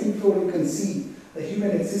in the second floor you can see the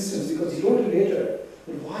human existence, because he wrote a letter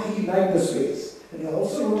why he liked the space. And he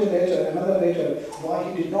also wrote a letter, another letter, why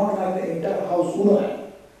he did not like the entire house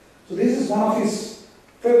Uday. So this is one of his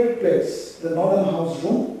favorite places, the northern house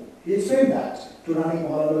room. He explained that to Rani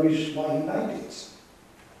Mahalalavish why he liked it.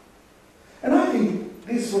 And I think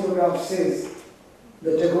this photograph says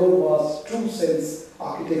that Tagore was true sense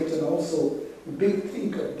architect and also a big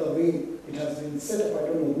thinker. The way it has been set up, I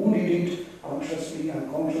don't know who did it, consciously,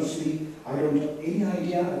 unconsciously, I don't have any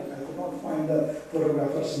idea. I could not find the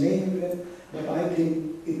photographer's name even, but I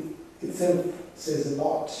think it itself says a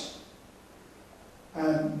lot.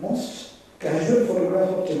 And most casual photograph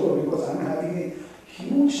of Tagore, because I'm having a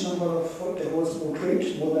huge number of Tagore's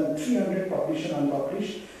portraits, more than 300 published and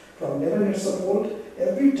unpublished, from 11 years of old.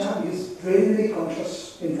 Every time he is very, very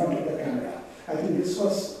conscious in front of the camera. I think this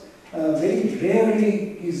was very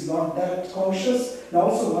rarely he is not that conscious. And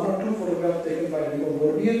also one or two photographs taken by Rico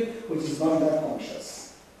Borbier, which is not that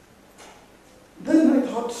conscious. Then I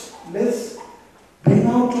thought, let's bring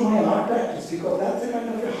out to my art practice, because that's a kind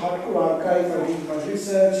of a hardcore archive. I did my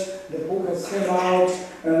research, the book has come out,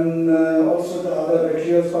 and also the other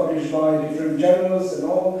materials published by different journals and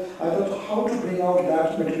all. I thought how to bring out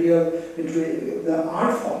that material into the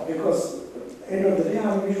art form, because at the end of the day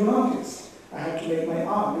I'm a visual artist. I have to make my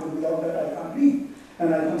art, because without that I can't be,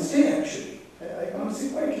 and I can't stay actually. I can't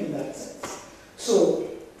sit quietly in that sense. So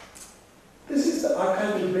this is the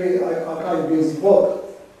archive-based work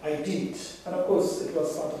I did. And of course, it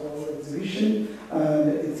was part of our exhibition,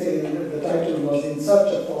 and the title was In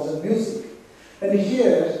Search of Thousand Music. And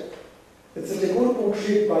here, it's a Tagore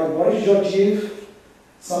portrait by Boris Georgiev,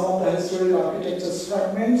 some of the historical architecture's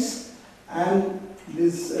fragments, and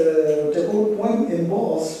this Tagore poem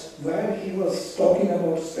embossed where he was talking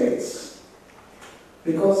about space.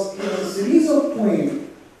 Because he has a series of poems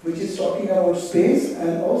which is talking about space,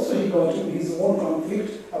 and also he got into his own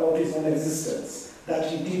conflict about his own existence. That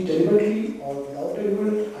he did deliberately or without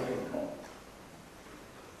deliberate, I don't know.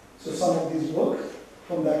 So some of these work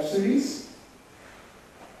from that series.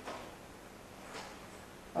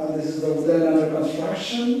 And this is the Uday under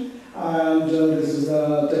construction, and this is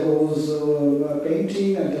Tagore's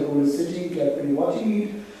painting, and Tagore is sitting carefully watching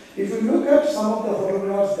it. If you look at some of the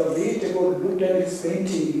photographs, the way Tagore looked at his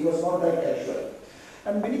painting, he was not that casual.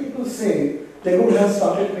 And many people say Tagore has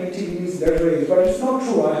started painting in his later age, but it's not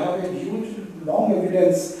true. I have a huge, long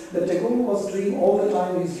evidence that Tagore was doing all the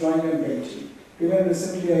time his drawing and painting. Even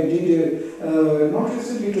recently I did, not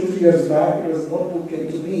recently, 2-3 years back, it was a notebook came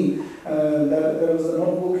to me. There was a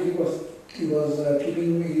notebook he was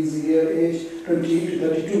keeping his year age 28 to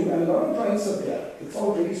 32, and a lot of drawings are there. It's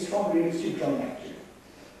all very strong, realistic drawing actually.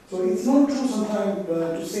 So it's not true sometimes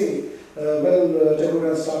to say, Tagore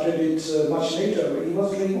has started it much later. He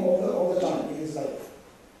was doing all the time in his life.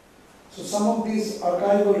 So some of these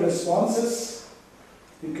archival responses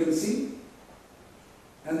you can see,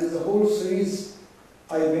 and there's a whole series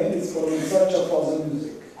I made. It's called In Search of Fossil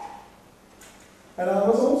Music. And I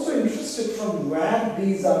was also interested from where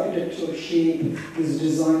these architectural shape, this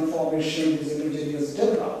design formation, this imagery has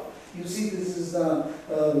developed. You see, this is the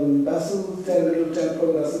Basil little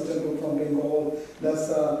temple, Basil temple from Bengal. That's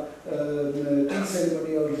the tea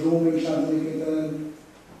ceremonial room in Shantiniketan.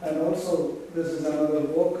 And also, this is another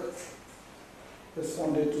work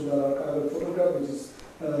responded to the archival photograph, which is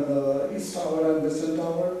the East Tower and Western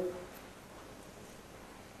Tower.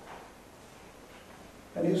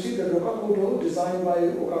 And you see the Rokakudo designed by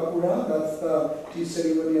Okakura, that's the tea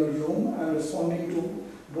ceremonial room, and responding to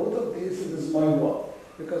both of these is my work.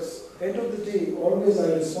 Because end of the day, always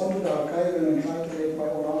I respond to the archive and I try to make my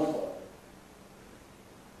own artwork.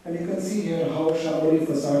 And you can see here how Shamboli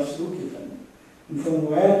facades look even. And from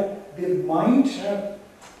where they might have,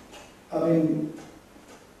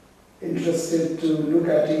 interested to look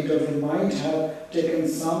at it, or they might have taken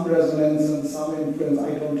some resonance and some influence,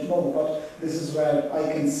 I don't know, but this is where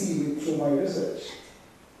I can see it through my research.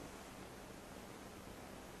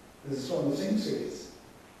 This is from the same series.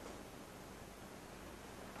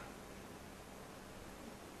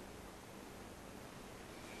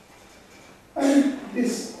 And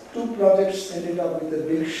these two projects ended up with a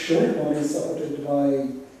big show. One is supported by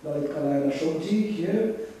Lalit Kala and Ashokji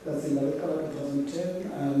here. That's in Lalit Kala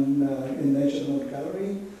 2010, and in Nature Mode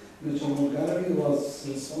Gallery. Nature Mode Gallery was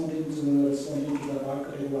responding to the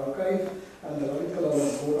archival archive, and the Lalit Kala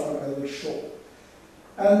was whole archival show.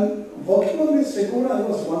 And working on this decor, I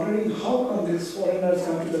was wondering how come these foreigners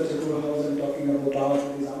come to the decor house and talking about art.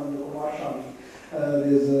 There's Ananda Kumar Shami,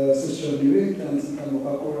 there's Sister Nivedita and Santan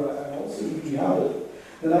Mokakura, and also Iti.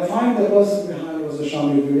 Then I find the person behind was the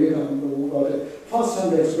Swami Vivekananda, who got a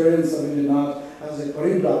first-hand experience of Indian art as a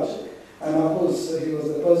Paribrajik. And of course, he was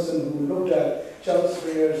the person who looked at Charles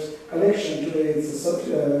Frere's collection. Today it's a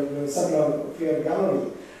Sakla Freer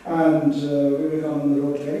Gallery. And Vivekananda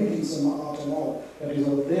wrote many things on art and all that is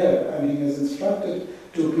out there. And he has instructed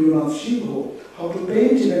to Pirunath Shingho how to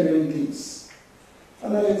paint even many things.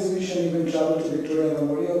 And that exhibition even traveled to Victoria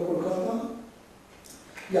Memorial, Kolkata.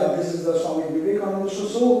 Yeah, this is the Swami Vivekananda show.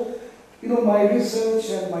 So, my research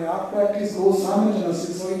and my art practice goes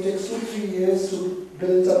simultaneously. So it takes 2-3 years to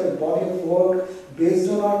build up a body of work based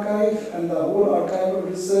on archive, and the whole archival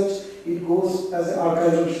research, it goes as an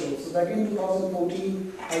archival show. So back in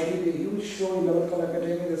 2014, I did a huge show in Lalit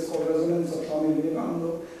Academy that's called Resonance of Swami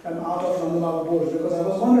Vivekananda and Art of Nandalal Bose, because I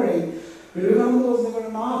was wondering, Vivekananda was never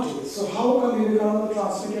an artist, so how come Vivekananda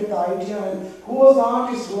transmitted the idea, and who was the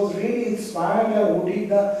artist who was really inspired and who did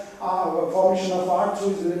the formation of art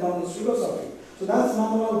through Vivekananda's philosophy? So that's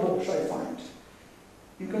Nandalal Bose, I find.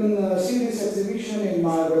 You can see this exhibition in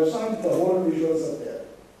my website, the whole visuals are there.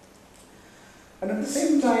 And at the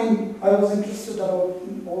same time, I was interested about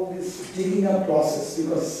all this digging up process,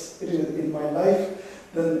 because it is in my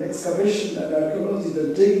life, the excavation and archaeology,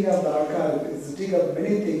 the digging up the archive, is dig up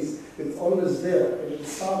many things. It's always there, it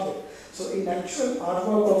started. So in actual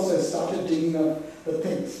artwork also I started digging up the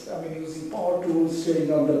things. Using power tools,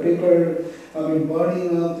 tearing up the paper,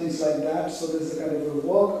 burning up, things like that. So there's a kind of a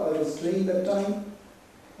work I was doing that time.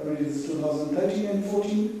 It is 2013 and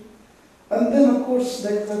 14. And then of course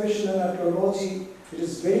the excavation and archaeology, it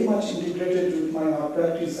is very much integrated with my art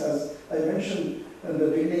practice, as I mentioned in the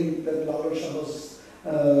beginning that Lawal Shah's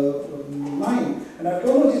line. And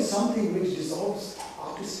archaeology is something which dissolves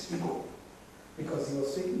artist's ego, because he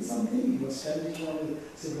was taking something, he was standing on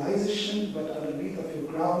a civilization, but underneath of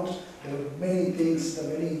your ground there were many things, the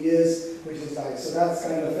many years which is died. So that's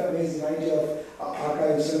kind of an amazing idea of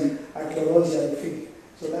archives and archaeology, I feel.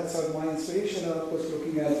 So that's my inspiration. And of course,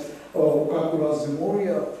 looking at Okakura's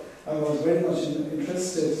memorial, I was very much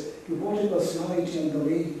interested. He brought a personality, and the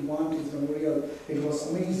way he wanted his memorial, it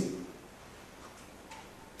was amazing.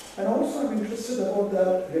 And also I'm interested about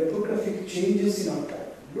the reprographic changes in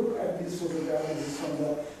archive. Look at this photograph. This is from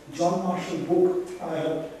the John Marshall book I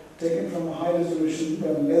have taken from a high resolution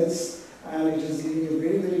lens, and it is giving a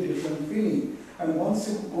very, very different feeling. And once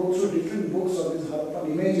you go through different books of these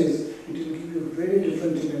Harappan images, it will give you very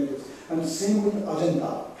different images. And same with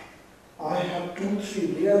Ajanta. I have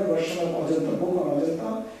 2-3 layer version of Ajanta book on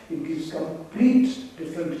Ajanta. It gives complete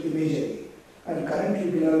different imagery. And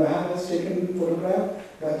currently Bilal Baham has taken a photograph,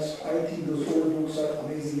 but I think those old books are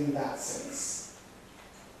amazing in that sense.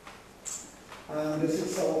 And this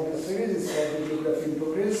is some of the series. It's called Bibliography in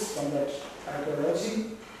Progress from that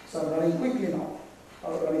archaeology. So I'm running quickly now.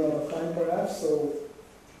 I'm running out of time perhaps. So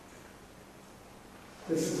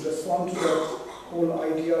this is respond to that whole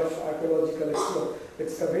idea of archaeological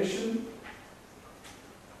excavation.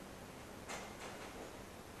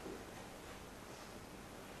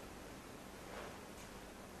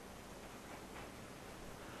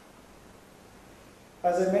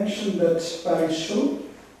 As I mentioned that Paris show,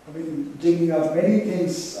 I mean, digging up many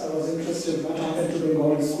things, I was interested what happened to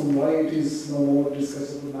Bengali school, why it is no more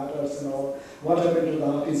discussable matters and all, what happened to the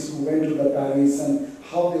artists who went to the Paris and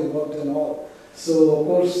how they worked and all. So of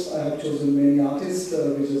course I have chosen many artists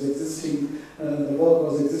which was existing, the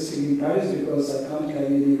work was existing in Paris because I can't carry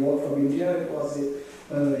any work from India. It was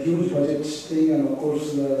a huge budget thing and of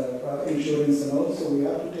course insurance and all, so we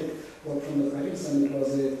have to take work from the Paris, and it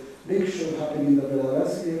was a big show happening in the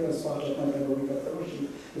Belarus here as part of my Bengali fellowship.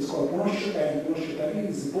 It's called Punashya. Punashya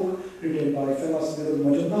is a book written by famous Viral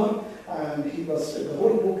Majumdar, and the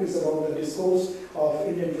whole book is about the discourse of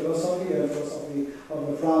Indian philosophy and philosophy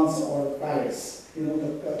of France or Paris. You know,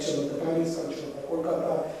 the culture of the Paris, culture of the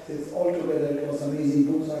Kolkata, it's all together. It was an amazing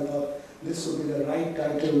book, so I thought this would be the right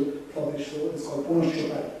title for this show. It's called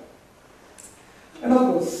Punashya. And of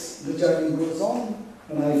course, the journey goes on,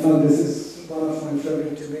 and I found this is one of my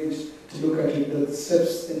favorite images to look at it, the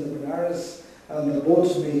steps in the Benares and the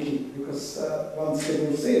boat making, because one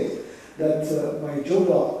stable says that my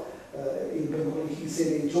Joba, in Bengali he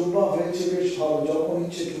said, Joba হয়েছে বেশ ভালো যখন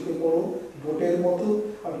ইচ্ছে ঢুকে পড়ো बोटेर मोतो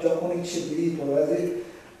और जखन इच्छे बेरिये पड़ो ऐसे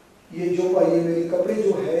ये जोबा ये मेरे कपड़े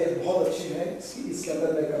जो है बहुत अच्छे हैं इसके अंदर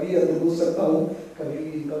मैं कभी अंदर घुस सकता हूँ कभी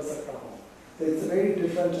भी निकल सकता हूँ. So it's a very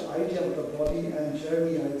different idea of the body and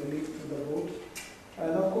journey, I believe, through the boat.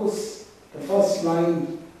 And of course, the first line,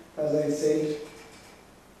 as I said,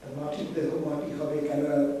 the mati dekho mati habe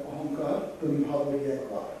kena ahankar tumi bhavo ye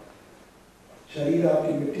ekbar. शरीर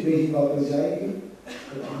आपकी मिट्टी में ही वापस जाएगी,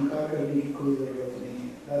 तो अहंकार करने की कोई जरूरत नहीं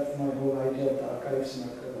है. That's my whole idea of the archives and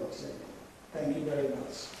archaeology. Thank you very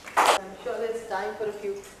much. I'm sure there's time for a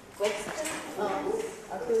few questions.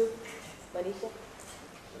 ATUL, Manisha.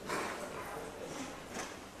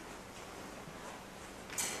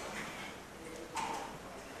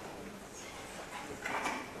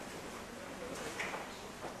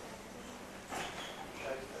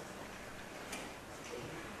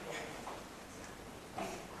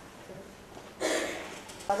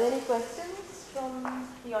 Are there any questions from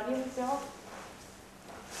the audience now?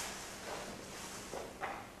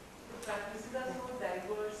 The practices are so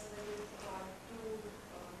diverse that it's hard to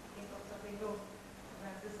think of something new.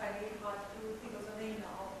 It's finally hard to think of something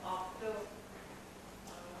now after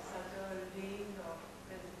such a range of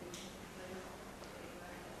presentations.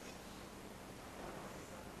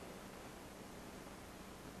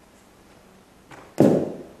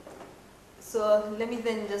 So let me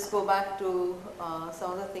then just go back to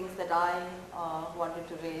some of the things that I wanted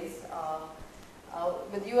to raise.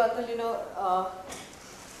 With you, Atul, you know,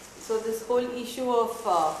 so this whole issue of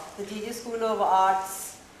the JJ School of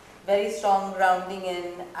Arts, very strong grounding in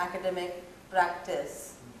academic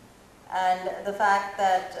practice, and the fact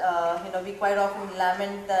that you know, we quite often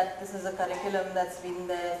lament that this is a curriculum that's been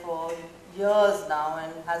there for years now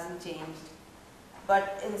and hasn't changed.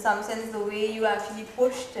 But in some sense, the way you actually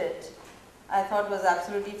pushed it, I thought was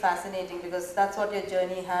absolutely fascinating, because that's what your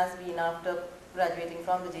journey has been after graduating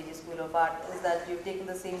from the JJ School of Art, is that you've taken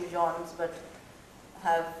the same genres but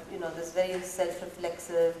have, you know, this very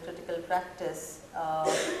self-reflexive, critical practice.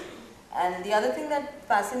 And the other thing that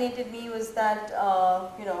fascinated me was that,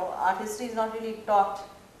 you know, art history is not really taught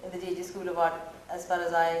in the JJ School of Art as far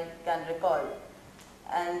as I can recall.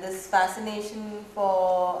 And this fascination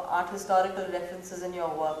for art historical references in your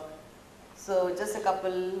work. So just a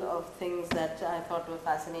couple of things that I thought were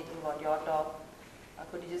fascinating about your talk.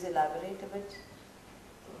 Could you just elaborate a bit?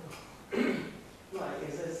 No,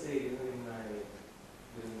 as I say, you know, in my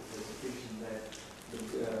during the presentation, that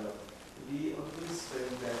we always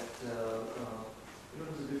felt that you know,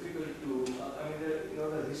 it was difficult to. I mean, you know,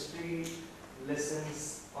 the history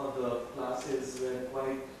lessons or the classes were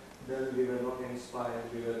quite dull. We were not inspired.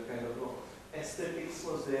 We were kind of aesthetics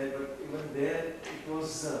was there, but even there it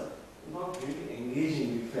was not really engaging.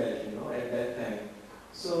 We felt, you know, at that time.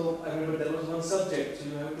 So I mean, but there was one subject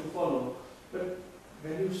you have to follow. But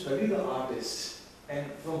when you study the artist,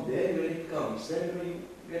 and from there when it comes, then you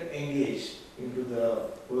get engaged into the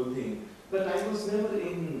whole thing. But I was never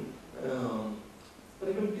in, but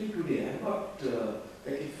even till today, I'm not,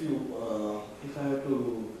 like if I have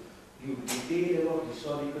to give detail about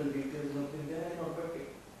historical details of India, I'm not, but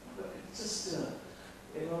it's just,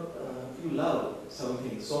 you know, you love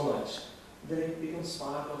something so much, then it becomes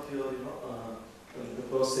part of your, you know, the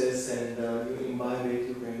process, and you imbibe it,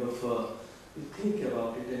 you kind of, you think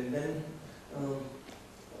about it, and then,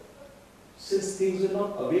 since things were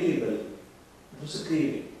not available, it was a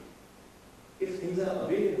craving. if things are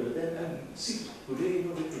available, then see, today, you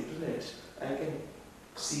know, with internet, I can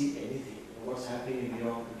see anything, you know, what's happening in New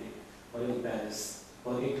York today, or in Paris,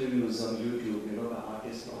 or interviews on YouTube, you know, by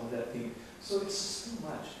artists and all that thing. So it's just too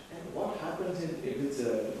much. And what happens with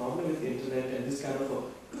the problem with the internet and this kind of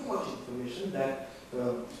too much information that,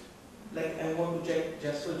 like I want to check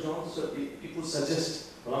Jasper Johns, so people suggest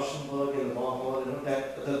Rauschenberg and Warhol, you know,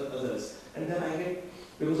 that others. And then I get,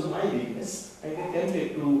 because of my weakness, I get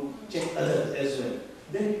tempted to check others as well.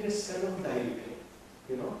 Then it gets kind of diluted,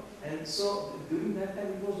 you know. And so during that time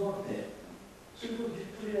it was not there. So it was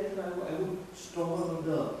literally like I would stroll on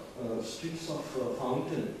the streets of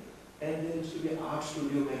Fountain, and there used to be an art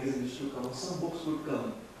studio magazine used to come, some books would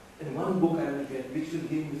come. And one book I will get which will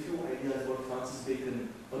give me a few ideas about Francis Bacon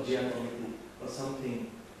or Giacometti or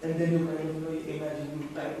something. And then you kind of, you know, imagine, you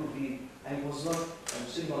try to read. I'm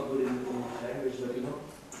still not good in English language, but you know,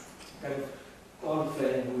 kind of call a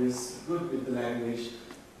friend who is good with the language,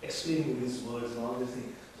 explaining these words and all these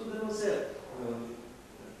things. So there was a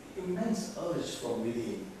immense urge from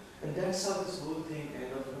within. And that's how this whole thing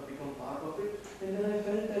kind of, you know, become part of it. And then I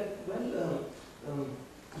felt that, well,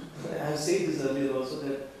 I have said this earlier also,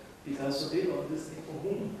 that Picasso did all this thing for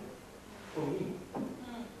whom? For me.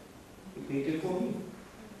 He painted for me.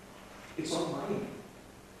 It's all mine.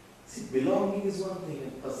 See, belonging is one thing,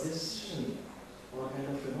 and possession, or kind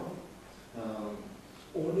of, you know,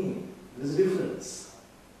 owning, there's a difference.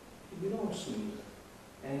 It belongs to me.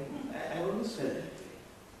 And I always felt that way.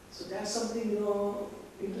 So that's something, you know,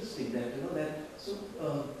 interesting, that, you know, that,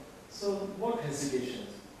 so what hesitations?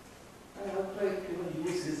 I have tried to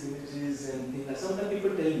use these images and things like, sometimes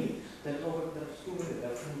people tell me that, oh, but there are too many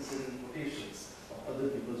references and quotations of other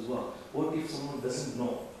people's work. What if someone doesn't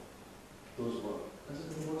know those work? I said,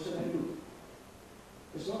 then what should I do?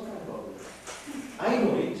 It's not my problem. I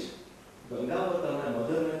know it. Gangavata, my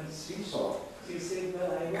mother, when she saw, she said,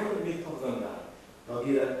 well, I know the myth of Ganga,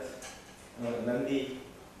 Bhagirath, Nandi,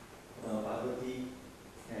 Parvati,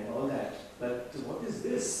 and all that. But what is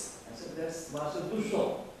this? I said, that's Master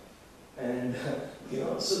Dushon. And, you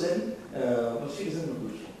know, so then, but she doesn't know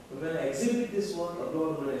Dushon. But when I exhibit this work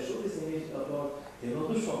abroad, when I show this image abroad, they know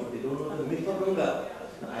Dushon, but they don't know the myth of Ganga.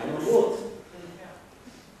 I know both.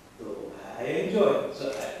 So I enjoy.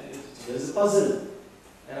 So there's a puzzle.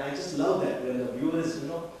 And I just love that when the viewer is, you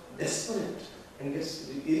know, desperate and gets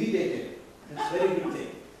irritated. That's a very good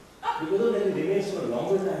thing. Because then it remains for a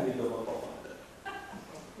longer time with the work of art.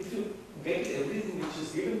 If you get everything which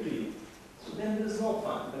is given to you, so then there is no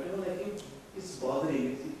fun. But you know, like it's bothering,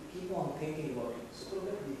 you keep on thinking about it. So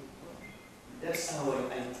probably that's how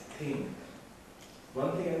I think.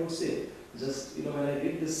 One thing I would say, just, you know, when I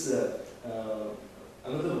did this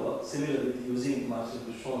another work, similar with using Marcel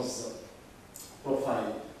Duchamp's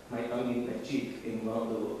profile, my tongue in my cheek, in one of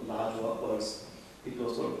the large works, it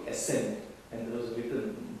was called Ascent, and there was a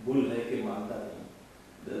written bull like a Mantani.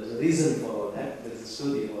 There was a reason for all that, there's a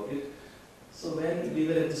story about it. So when we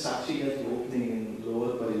were at the Sakshi Ghat opening in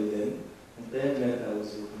Lower Parel then, and there Mehta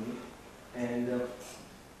was with me, and there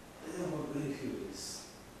were very few days.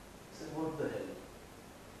 I said, what the hell?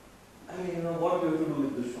 I mean, you know, what we have to do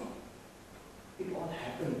with Duchamp? It all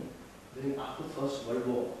happened during after First World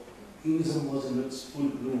War. Cubism was in its full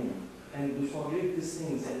bloom, and Duchamp did these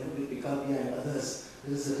things, and with Picabia and others,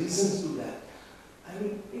 there is a reason to that. I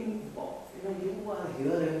mean, you are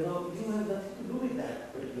here, and you have nothing to do with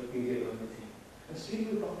that particular period or anything. And still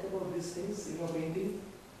you talk about these things in your painting.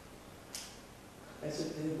 I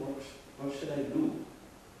said, hey, what should I do?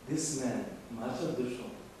 This man, Marcel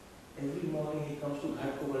Duchamp, every morning he comes to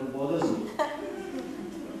Ghatkopar and bothers me.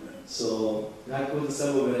 So Ghatkopar is the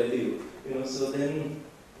suburb where I live. You know, so then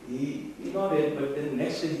he nodded, but then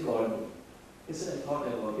next day he called me. He said, I thought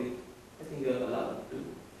about it. I think you are allowed to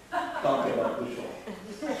talk about Duchamp.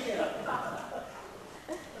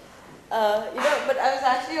 But I was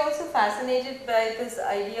actually also fascinated by this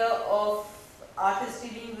idea of artistry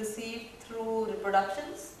being received through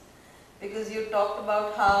reproductions, because you talked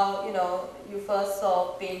about how, you first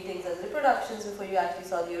saw paintings as reproductions before you actually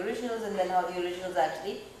saw the originals, and then how the originals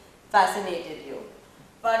actually fascinated you.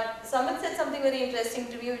 But Samit said something very interesting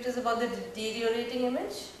to me, which is about the deteriorating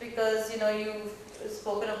image, because you've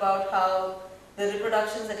spoken about how the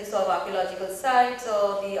reproductions that you saw of archaeological sites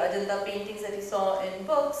or the Ajanta paintings that you saw in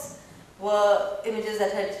books were images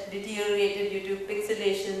that had deteriorated due to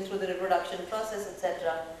pixelation through the reproduction process,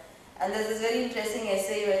 etc. And there's this very interesting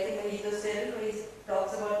essay where I think Alito said, where he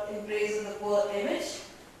talks about in praise of the poor image,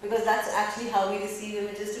 because that's actually how we receive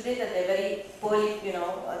images today, that they're very poorly,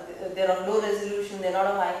 they're of low resolution, they're not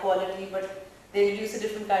of high quality, but they produce a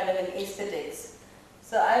different kind of an aesthetics.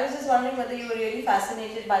 So I was just wondering whether you were really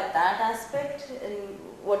fascinated by that aspect in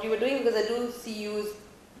what you were doing, because I do see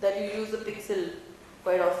that you use the pixel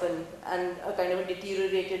quite often and a kind of a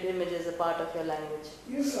deteriorated image as a part of your language.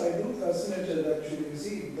 Yes, I do fascinated actually. You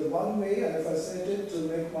see, the one way I fascinated to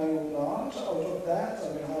make my own art out of that, I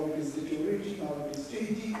mean how it is deteriorating, how it is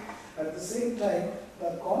changing. At the same time,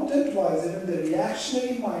 content-wise, even the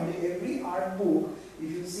reactionary mind, every art book,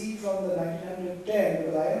 if you see from the 1910,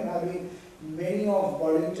 because I am having many of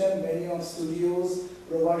Burlington, many of studios,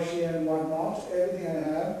 Rovashi and whatnot, everything I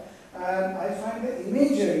have, and I find the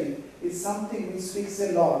imagery is something which speaks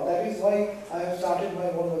a lot. That is why I have started my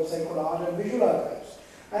own website called Art and Visual Archives.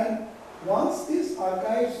 And once these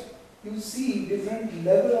archives, you see different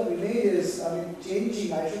level of images, I mean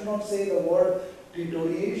changing, I should not say the word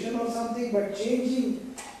deterioration or something, but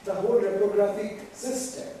changing the whole reprographic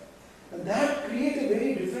system. And that creates a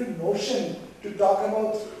very different notion to talk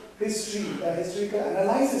about history, the historical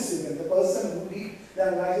analysis even. The person who did the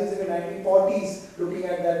analysis in the 1940s, looking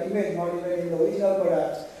at that image, not even in the original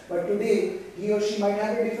perhaps, but today he or she might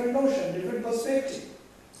have a different notion, different perspective.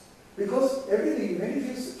 Because everything, even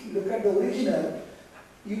if you look at the original,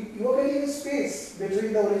 you are getting a space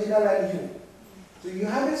between the original and you. So you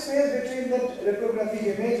have a space between that reprographic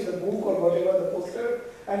image, the book or whatever, the poster,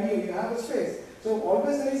 and you have a space. So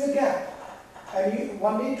always there is a gap. And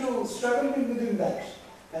one need to struggle within that.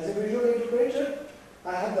 As a visual interpreter,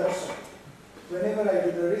 I have that struggle. Whenever I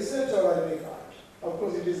do the research or I make art. Of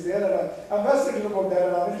course it is there, and I'm fascinated about that,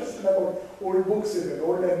 and I'm interested about old books even,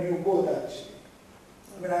 old and new both actually.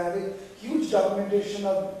 I mean, I have a huge documentation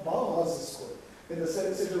of Bauhaus School in the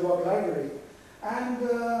Citywalk Library. And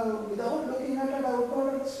without looking at it, I would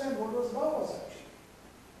not understand what was Bauhaus actually.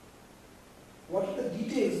 What are the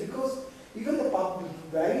details? Because even the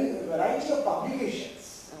variety of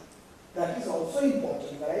publications, that is also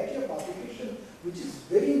important. Variety of publication, which is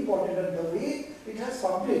very important, and the way it has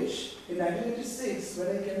published. In 1986, when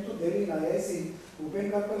I came to Delhi in IIC,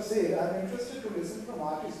 Upen Kakkar said, I'm interested to listen from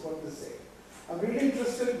artists what they say. I'm really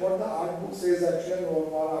interested what the art book says actually, or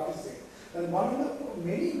what artists say. And one of the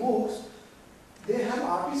many books, they have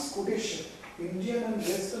artist quotation, Indian and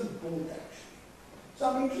Western both actually. So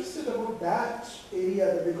I'm interested about that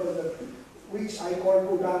area because of which I call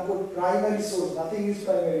quote-unquote primary source. Nothing is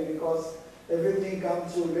primary because everything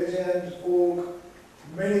comes through legend, folk,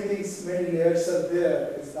 many things, many layers are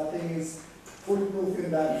there. Nothing is foolproof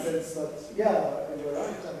in that sense. But yeah, you're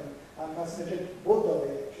right. I mean, I'm fascinated both the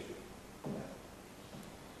way actually.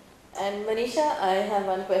 Yeah. And Manisha, I have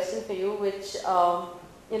one question for you, which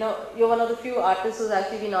you're one of the few artists who's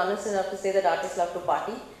actually been honest enough to say that artists love to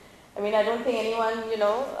party. I mean, I don't think anyone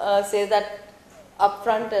says that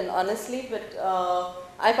upfront and honestly, but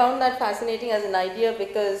I found that fascinating as an idea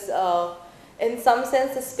because in some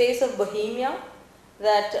sense the space of bohemia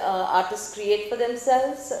that artists create for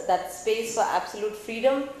themselves, that space for absolute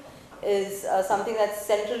freedom is something that's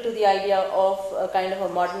central to the idea of a kind of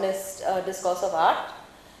a modernist discourse of art.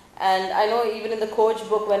 And I know even in the Coach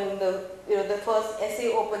book, when the first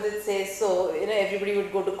essay opens, it says so everybody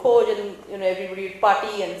would go to Coach and everybody would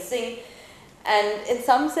party and sing. And in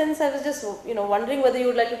some sense, I was just wondering whether you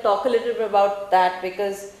would like to talk a little bit about that,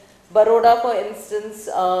 because Baroda, for instance,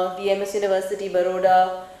 the MS University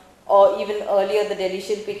Baroda, or even earlier the Delhi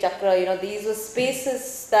Shilpi Chakra, these were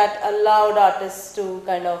spaces that allowed artists to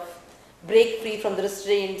kind of break free from the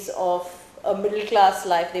restraints of a middle class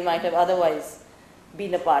life they might have otherwise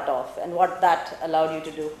been a part of, and what that allowed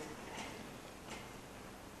you to do.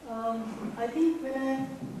 I think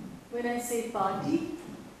when I say party,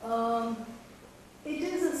 it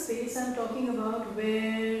is a space I'm talking about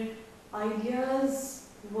where ideas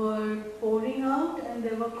were pouring out and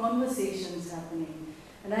there were conversations happening.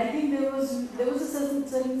 And I think there was a certain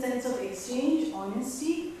sense of exchange,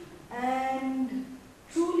 honesty, and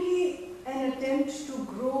truly an attempt to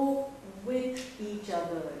grow with each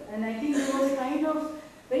other. And I think there was a kind of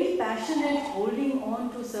very passionate holding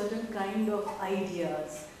on to certain kind of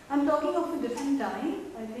ideas. I'm talking of a different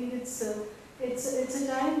time. I think it's a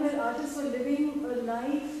time where artists were living a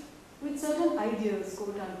life with certain ideas,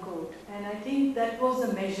 quote unquote. And I think that was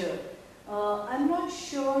the measure. I'm not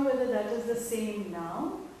sure whether that is the same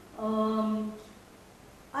now. I'm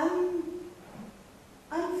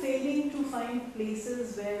failing to find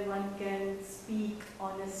places where one can speak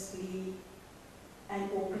honestly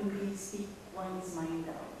and openly speak one's mind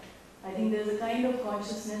out. I think there's a kind of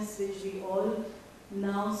consciousness which we all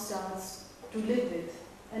now start to live with.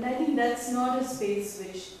 And I think that's not a space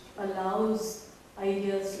which allows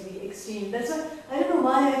ideas to be exchanged. That's why, I don't know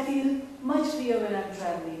why I feel much freer when I'm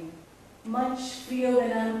traveling, much freer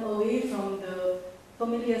when I'm away from the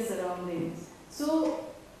familiar surroundings. So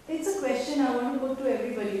it's a question I want to put to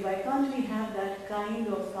everybody. Why can't we have that kind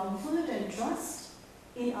of comfort and trust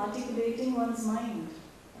in articulating one's mind?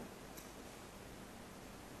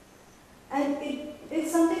 And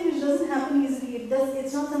it's something which doesn't happen easily.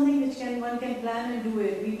 It's not something which one can plan and do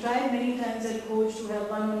it. We tried many times at Coach to have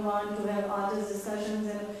one-on-one, to have artist discussions,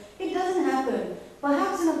 and it doesn't happen.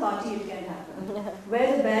 Perhaps in a party it can happen,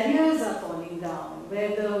 where the barriers are falling down,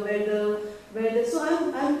 so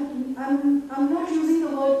I'm not using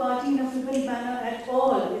the word party in a flippant manner at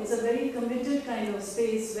all. It's a very committed kind of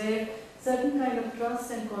space where certain kind of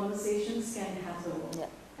trust and conversations can happen. Yeah.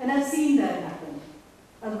 And I've seen that happen.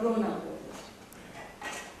 I've grown up with it.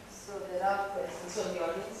 So there are questions from the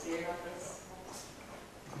audience. Do you have questions?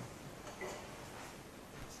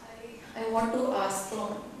 I want to ask from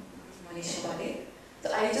Manisha Parikh.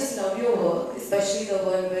 So I just love your work, especially the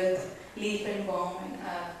one with leaf and bomb, and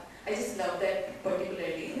I just love that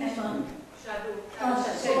particularly. Which one?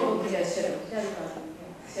 Shadow, yes, shadow.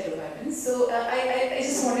 Shadow patterns. So I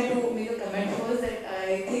just wanted to make a comment first that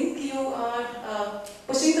I think you are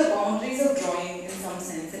pushing the boundaries of drawing in some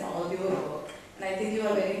sense in all your work. And I think you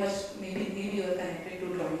are very much, maybe you are connected to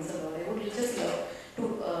drawings a lot. I would just love to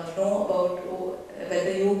know about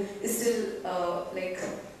whether you still like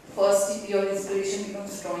first your inspiration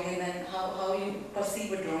becomes drawing and then how you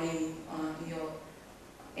perceive a drawing in your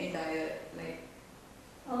entire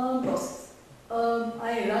process.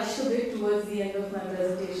 I rushed a bit towards the end of my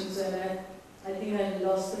presentation, so I think I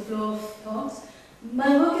lost the flow of thoughts.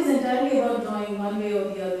 My work is entirely about drawing one way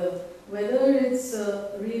or the other. Whether it's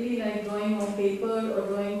really like drawing on paper or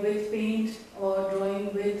drawing with paint or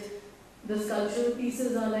drawing with the sculptural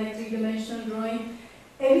pieces are like three-dimensional drawing.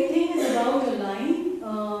 Everything is about a line,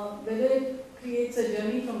 whether it creates a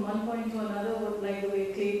journey from one point to another, like the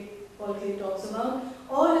way Paul Klee talks about,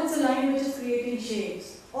 or it's a line which is creating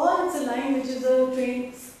shapes, or it's a line which is a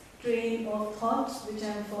train of thoughts which I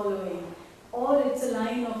am following, or it's a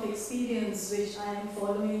line of experience which I am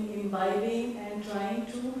following, imbibing, and trying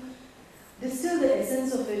to distill the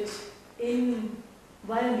essence of it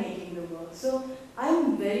while making the work. So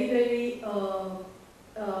I'm very, very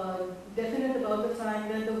definite about the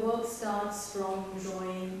fact that the work starts from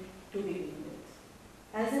drawing to begin with,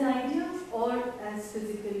 as an idea or as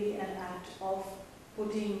physically an act of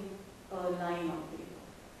putting a line on paper.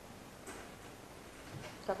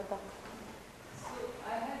 So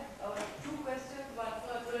I had two questions, one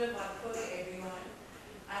for Atul and one for everyone.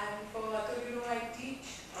 And for Atul, I teach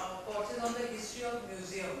courses on the history of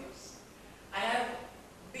museums. I have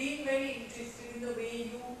been very interested in the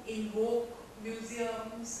way you invoke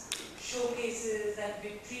museums, showcases and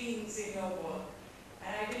vitrines in your work.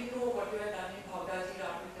 And I didn't know what you had done in Bhavdaji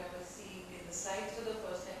Art, which I was seeing in the slides for the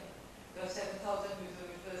first time. Your 7,000 museum,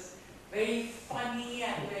 which was very funny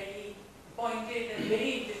and very pointed and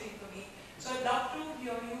very interesting to me. So I'd love to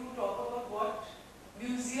hear you talk about what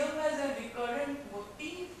museum as a recurrent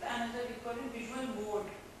motif and as a recurrent visual mode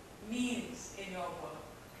means in your work.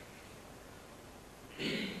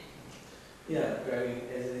 Yeah, I mean,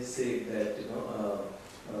 as I say that,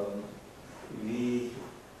 we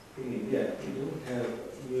in India, we don't have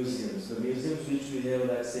museums. The museums which we have,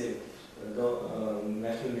 let's say, the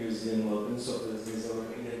National Museum or Prince of Wales Museum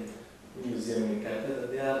or Indian Museum in Calcutta,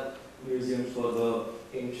 they are museums for the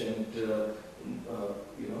ancient,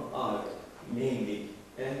 art mainly.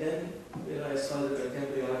 And then, as far as the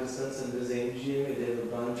contemporary art is concerned, there's NGMA, they have a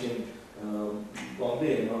branch in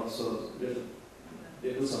Bombay, and also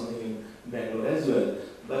they do something in Bangalore as well.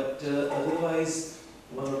 But otherwise,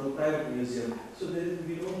 one or two private museums. So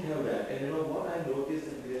we don't have that. And what I noticed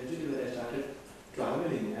that gradually when I started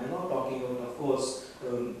traveling, I'm not talking about, of course,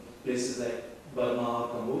 places like Burma or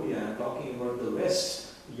Cambodia. I'm talking about the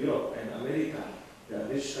West, Europe and America. They are a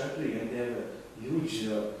rich country and they have a huge,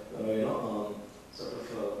 sort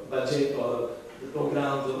of budget or the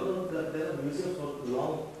programs. There are museums for a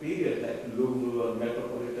long period, like Louvre or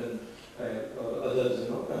Metropolitan or others,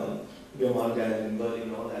 Biomarga in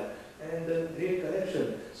Berlin, all that. And a great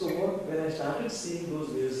collection. So when I started seeing those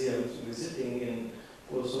museums, visiting in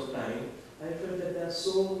course of time, I felt that they are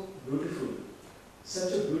so beautiful,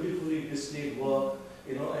 such a beautifully displayed work,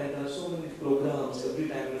 and there are so many programs. Every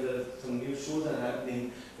time some new shows are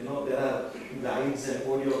happening, there are guides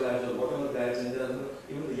and audio guides or whatever guides, and there are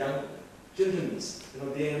even the young children's,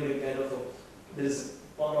 they have been kind of there's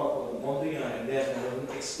part of Mondrian and they have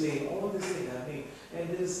explain all this thing happening. And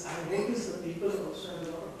I noticed the people also have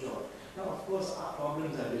a lot of joy. Now, of course, our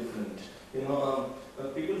problems are different.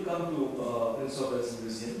 People come to Prince of Wales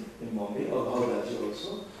Museum in Bombay or Bhavdaji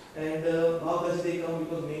also. And Bhavdaji they come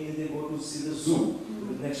because mainly they go to see the zoo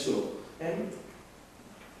next door. And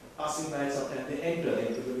passing by sometimes, they enter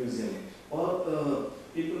into the museum. Or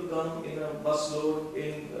people come in a bus load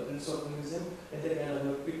in sort of museum and they kind of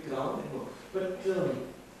have a quick round and go. But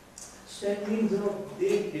so that means,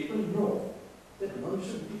 people know that one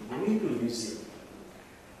should be going to a museum.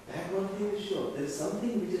 That one thing is sure. There is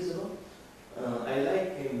something which is, I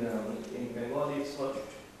like in Bengali, it's called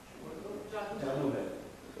Jadugai.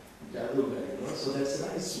 Jadugai, so that's a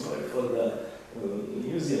nice word for the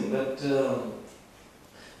museum. But so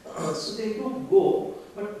they don't go,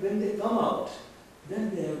 but when they come out,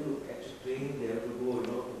 then they have to catch a train, they have to go,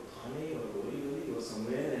 to Thane or Borivali or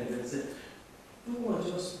somewhere, and then say, too much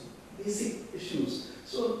of basic issues.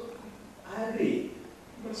 So I agree,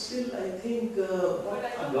 but still I think But I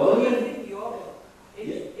a don't government. think in your work.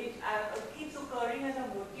 It keeps occurring as a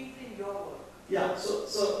motif in your work. Yeah, so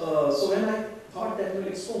when I thought that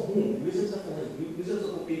it's for whom? Museums are for whom? Museums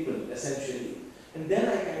are for people, essentially. And then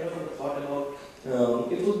I kind of thought about,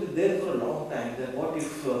 it was there for a long time, that what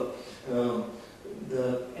if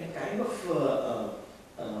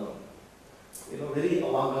very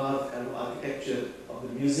avant-garde kind of architecture of the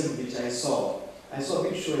museum which I saw a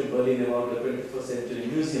big show in Berlin about the 21st century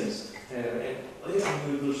museums, and very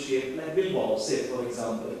unusual shape, like Bilbao, say, for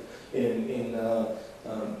example, in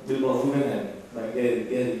Bilbao Guggenheim by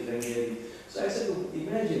Gary. So I said,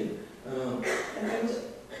 imagine, and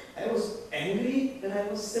I was angry and I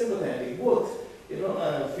was sympathetic, both,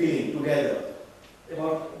 feeling together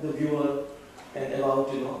about the viewer and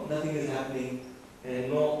about, nothing is happening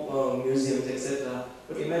and no museums, etc.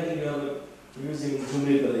 But imagine you have a museum in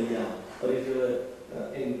Jumri, or if you're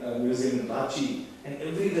in a museum in Ranchi, and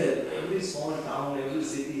everywhere, every small town, every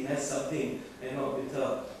city has something, with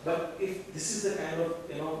her. But if this is the kind of,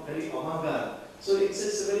 very avant-garde, so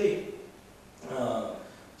it's a very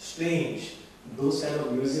strange. Those kind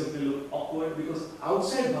of museums will look awkward because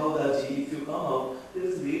outside Bhavdaji, if you come out, there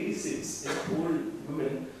is a lady sits, old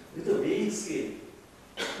woman with a weighing scale,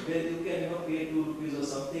 where you can pay 2 rupees or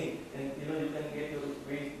something, and you can get your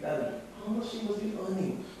weight done. How much she must be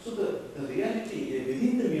earning? So the reality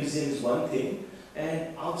within the museum is one thing,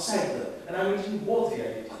 and outside and I'm mentioning both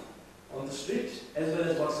reality, on the street as well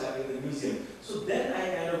as what's happening in the museum. So then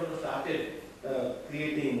I kind of started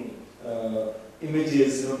creating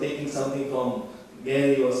images, taking something from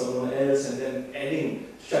Gary or someone else and then adding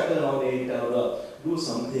shutter on it or do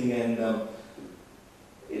something, and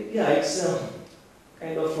it's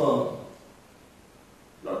kind of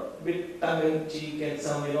a bit tongue-in-cheek and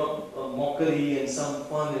some mockery and some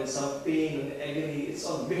fun and some pain and agony. It's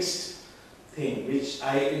all mixed thing, which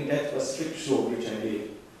in that specific show which I did.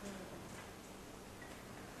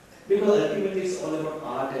 Because ultimately it's all about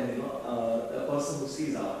art and a person who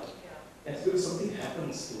sees art. And it's because something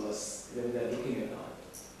happens to us when we are looking at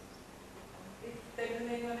art. If there is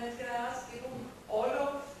anyone else, can I ask, all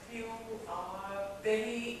of you are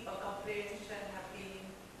very accomplished and have been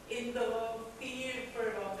in the field for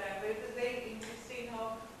a long time. But it is very interesting how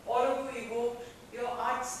all of you evoked your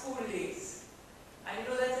art school days. And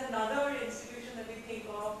that's another institution that we think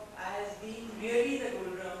of as being really the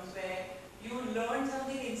doldrums, where you learn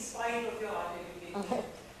something in spite of your art education. Okay.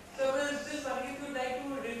 So I was just wondering if you'd like to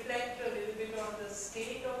reflect a little bit on the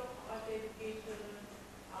state of art education,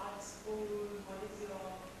 art school, what is your...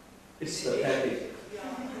 It's pathetic.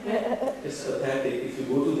 Yeah. It's pathetic. If you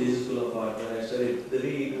go to the School of Art, where I studied, the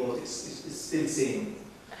way it was, it's still same.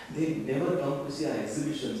 They never come to see our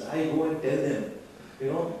exhibitions. I go and tell them,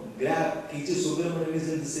 grab K.J. Subramanian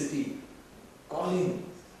is in the city, call him,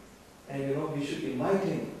 and we should invite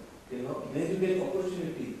him. Where you get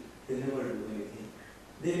opportunity, they never do anything.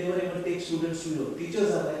 They never even take students to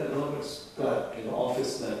teachers are like a government clerk,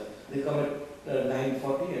 office clerk. They come at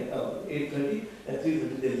 9:40 and 8:30 and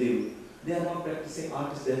 3:30 they leave. They are not practicing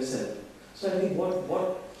artists themselves. So I think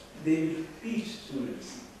what they will teach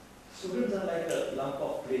students. Students are like a lump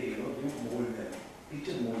of clay, you mold them.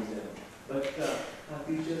 Teacher molds them. But our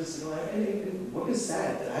teachers, and what is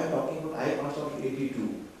sad that I am talking about, I passed out in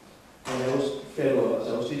 82. And I was fellow,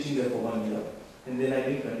 so I was teaching there for 1 year. And then I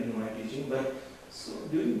didn't continue my teaching. But so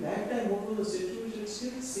during that time, what was the situation? It's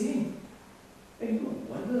still the same. And you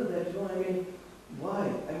wonder that, why?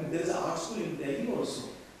 There's an art school in Delhi also.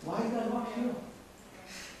 Why they are not here?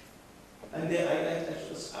 And I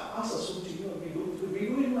asked Asumji, we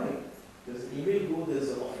do invite. There's an email go, there's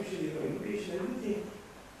an official invitation, everything.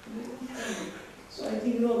 So I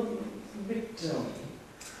think,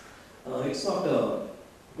 it's not a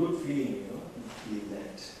good feeling, to feel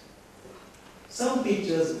that. Some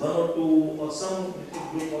teachers, 1 or 2, or some little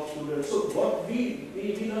group of students, so what we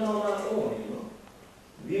learn on our own,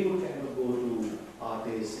 we would kind of go to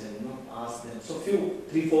artists and ask them. So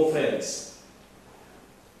 3, 4 friends.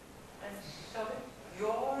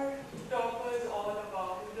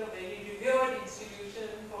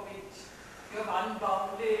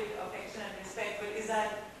 unbounded affection and respect, but is that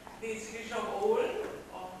the institution of old?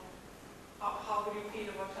 Or how would you feel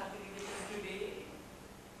about Shantiniketan today?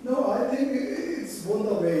 No, I think it's both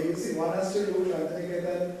the way. You see, one has to do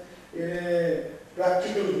Shantiniketan in a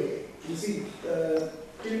practical way. You see,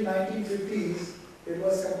 till 1950s, it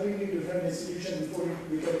was a completely different institution before it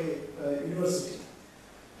became a university.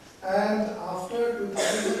 And after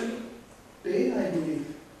 2010, I believe,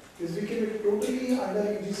 it became a totally under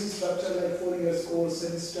UGC structure, like 4 years course,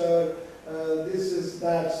 semester, this is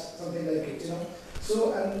that, something like it, you know.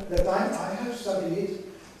 So, and the time I have studied,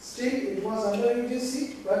 still it was under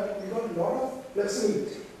UGC, but we got a lot of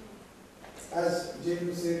flexibility. As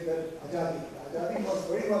J.U. said, that Ajadi was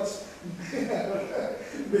very much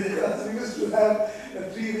because we used to have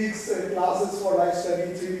 3 weeks classes for life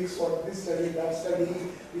study, 3 weeks for this study, that study.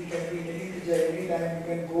 We can meet any teacher anytime, we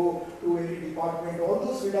can go to any department, all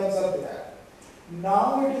those freedoms are there.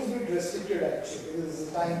 Now it is a bit restricted actually. There is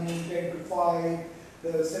a timing, 10 to 5,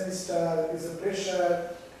 the semester, there is a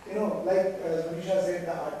pressure. You know, like Manisha said,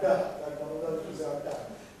 the Adda, that one of the Adda,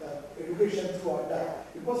 the education through Adda,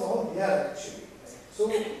 it was all there actually. So,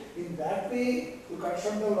 in that way, to cut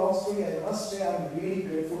from the long story, I must say I am really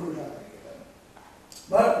grateful to Shantiniketan.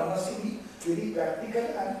 But one has to be very practical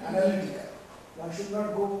and analytical. One should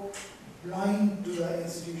not go blind to the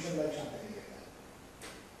institution like Shantiniketan.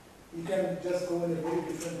 You can just go in a very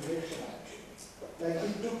different direction actually. Like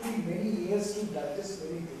it took me many years to digest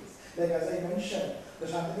many things. Like as I mentioned, the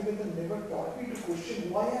Shantiniketan never taught me to question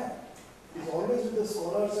who I am. It's always with the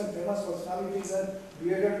scholars and famous personalities and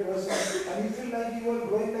bearded persons, and you feel like you are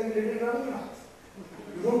growing like little Rabindranath.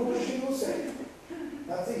 You don't question yourself.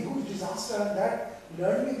 That's a huge disaster, and that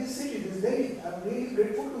learned me this city, this Delhi. I'm really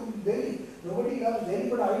grateful to Delhi. Nobody loves Delhi,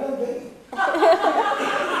 but I love Delhi.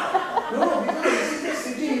 No, because this is the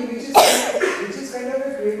city which is kind of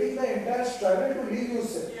creating the entire struggle to leave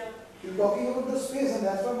yourself. Yeah. You're talking about the space, and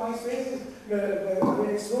that's what my space is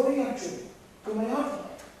we're exploring actually, to my art.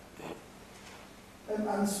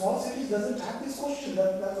 And small cities doesn't have this question,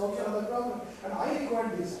 that's also another problem. And I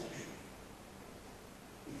required this actually.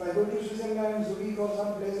 If I go to Switzerland, Zurich or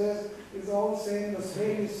some places, it's all same, the smell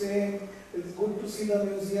is same, it's good to see the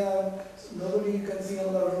museum, nobody can see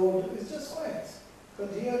on the road, it's just quiet.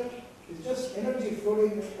 But here, it's just energy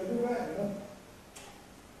flowing everywhere, you know.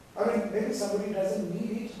 I mean, maybe somebody doesn't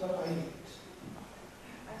need it, but I need it.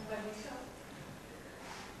 And Manisha?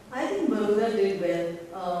 I think Baroda did well.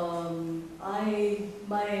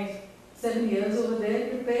 My 7 years over there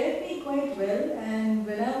prepared me quite well, and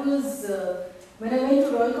when I went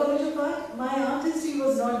to Royal College of Art, my art history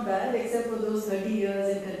was not bad except for those 30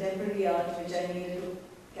 years in contemporary art which I needed to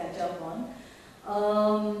catch up on.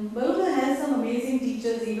 Baroda has some amazing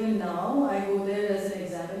teachers even now. I go there as an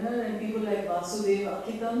examiner, and people like Vasudev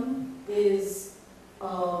Akitam is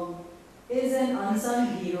an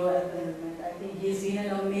unsung hero at the moment. I think he's been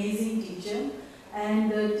an amazing teacher,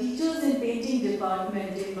 and the teachers in painting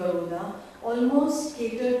department in Baroda almost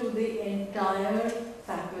cater to the entire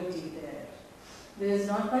faculty there. There is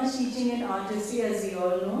not much teaching in art history, as we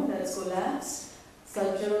all know, that's collapsed.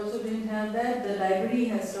 Sculpture also didn't have that. The library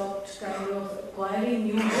has stopped kind of acquiring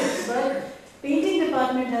new books, but painting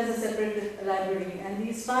department has a separate library, and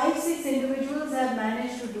these 5-6 individuals have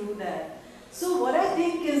managed to do that. So what I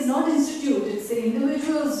think is not institute, it's the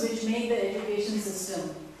individuals which make the education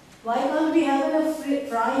system. Why can't we have a free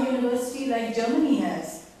university like Germany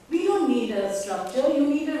has? We don't need a structure, you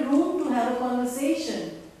need a room to have a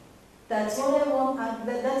conversation. That's what I want,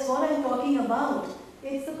 that's what I'm talking about.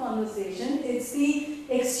 It's the conversation, it's the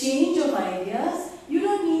exchange of ideas. You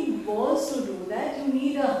don't need walls to do that, you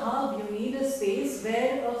need a hub, you need a space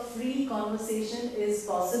where a free conversation is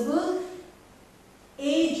possible,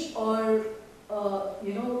 age or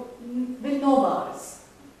with no bars.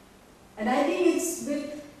 And I think it's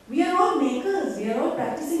with, we are all makers, we are all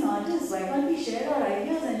practicing artists. Why can't we share our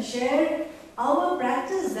ideas and share our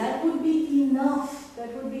practice? That would be enough.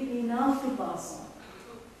 That would be enough to pass on.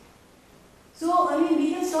 So, I mean,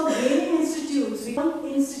 we can stop blaming institutes. We become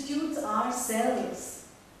institutes ourselves.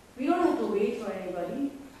 We don't have to wait for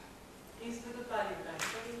anybody. He's to the party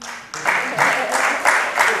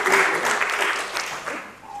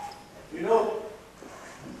You know,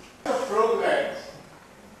 the programs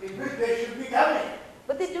in which they should be coming.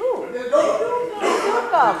 But they do. But they don't. They do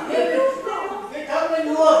come. They come when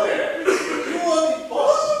you are there. You are the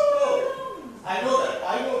boss. I know that.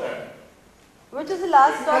 I know that. Which is the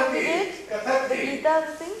last talk we did? The Kathak Gita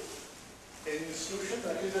thing? in institution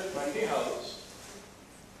that is at Mandi House,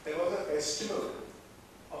 there was a festival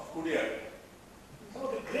of Kudiyat. Some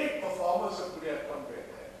of the great performers of Kudiyat come there.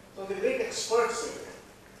 So the great experts in it.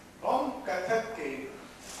 From Kathak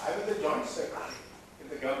secretary in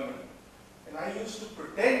the government, and I used to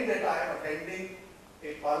pretend that I am attending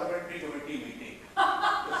a parliamentary committee meeting.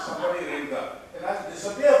 If somebody rings up, and I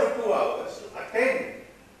disappear for 2 hours to attend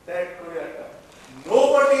that Koreata.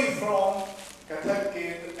 Nobody from Kathak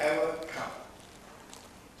will ever come.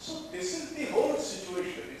 So this is the whole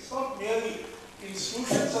situation. It's not merely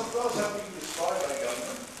institutions, of course, have been destroyed by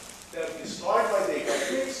government. They are destroyed by the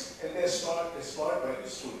academics, and they are destroyed by the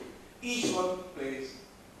student. Each one plays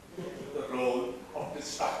the role of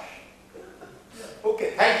destruction.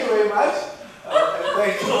 Okay, thank you very much. And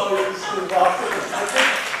thank you all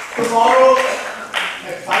tomorrow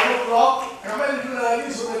at 5 o'clock, come a little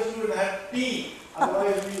early so that you will have tea.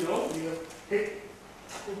 Otherwise, we have hit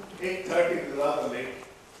 8:30 is rather late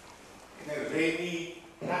in a rainy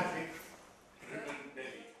traffic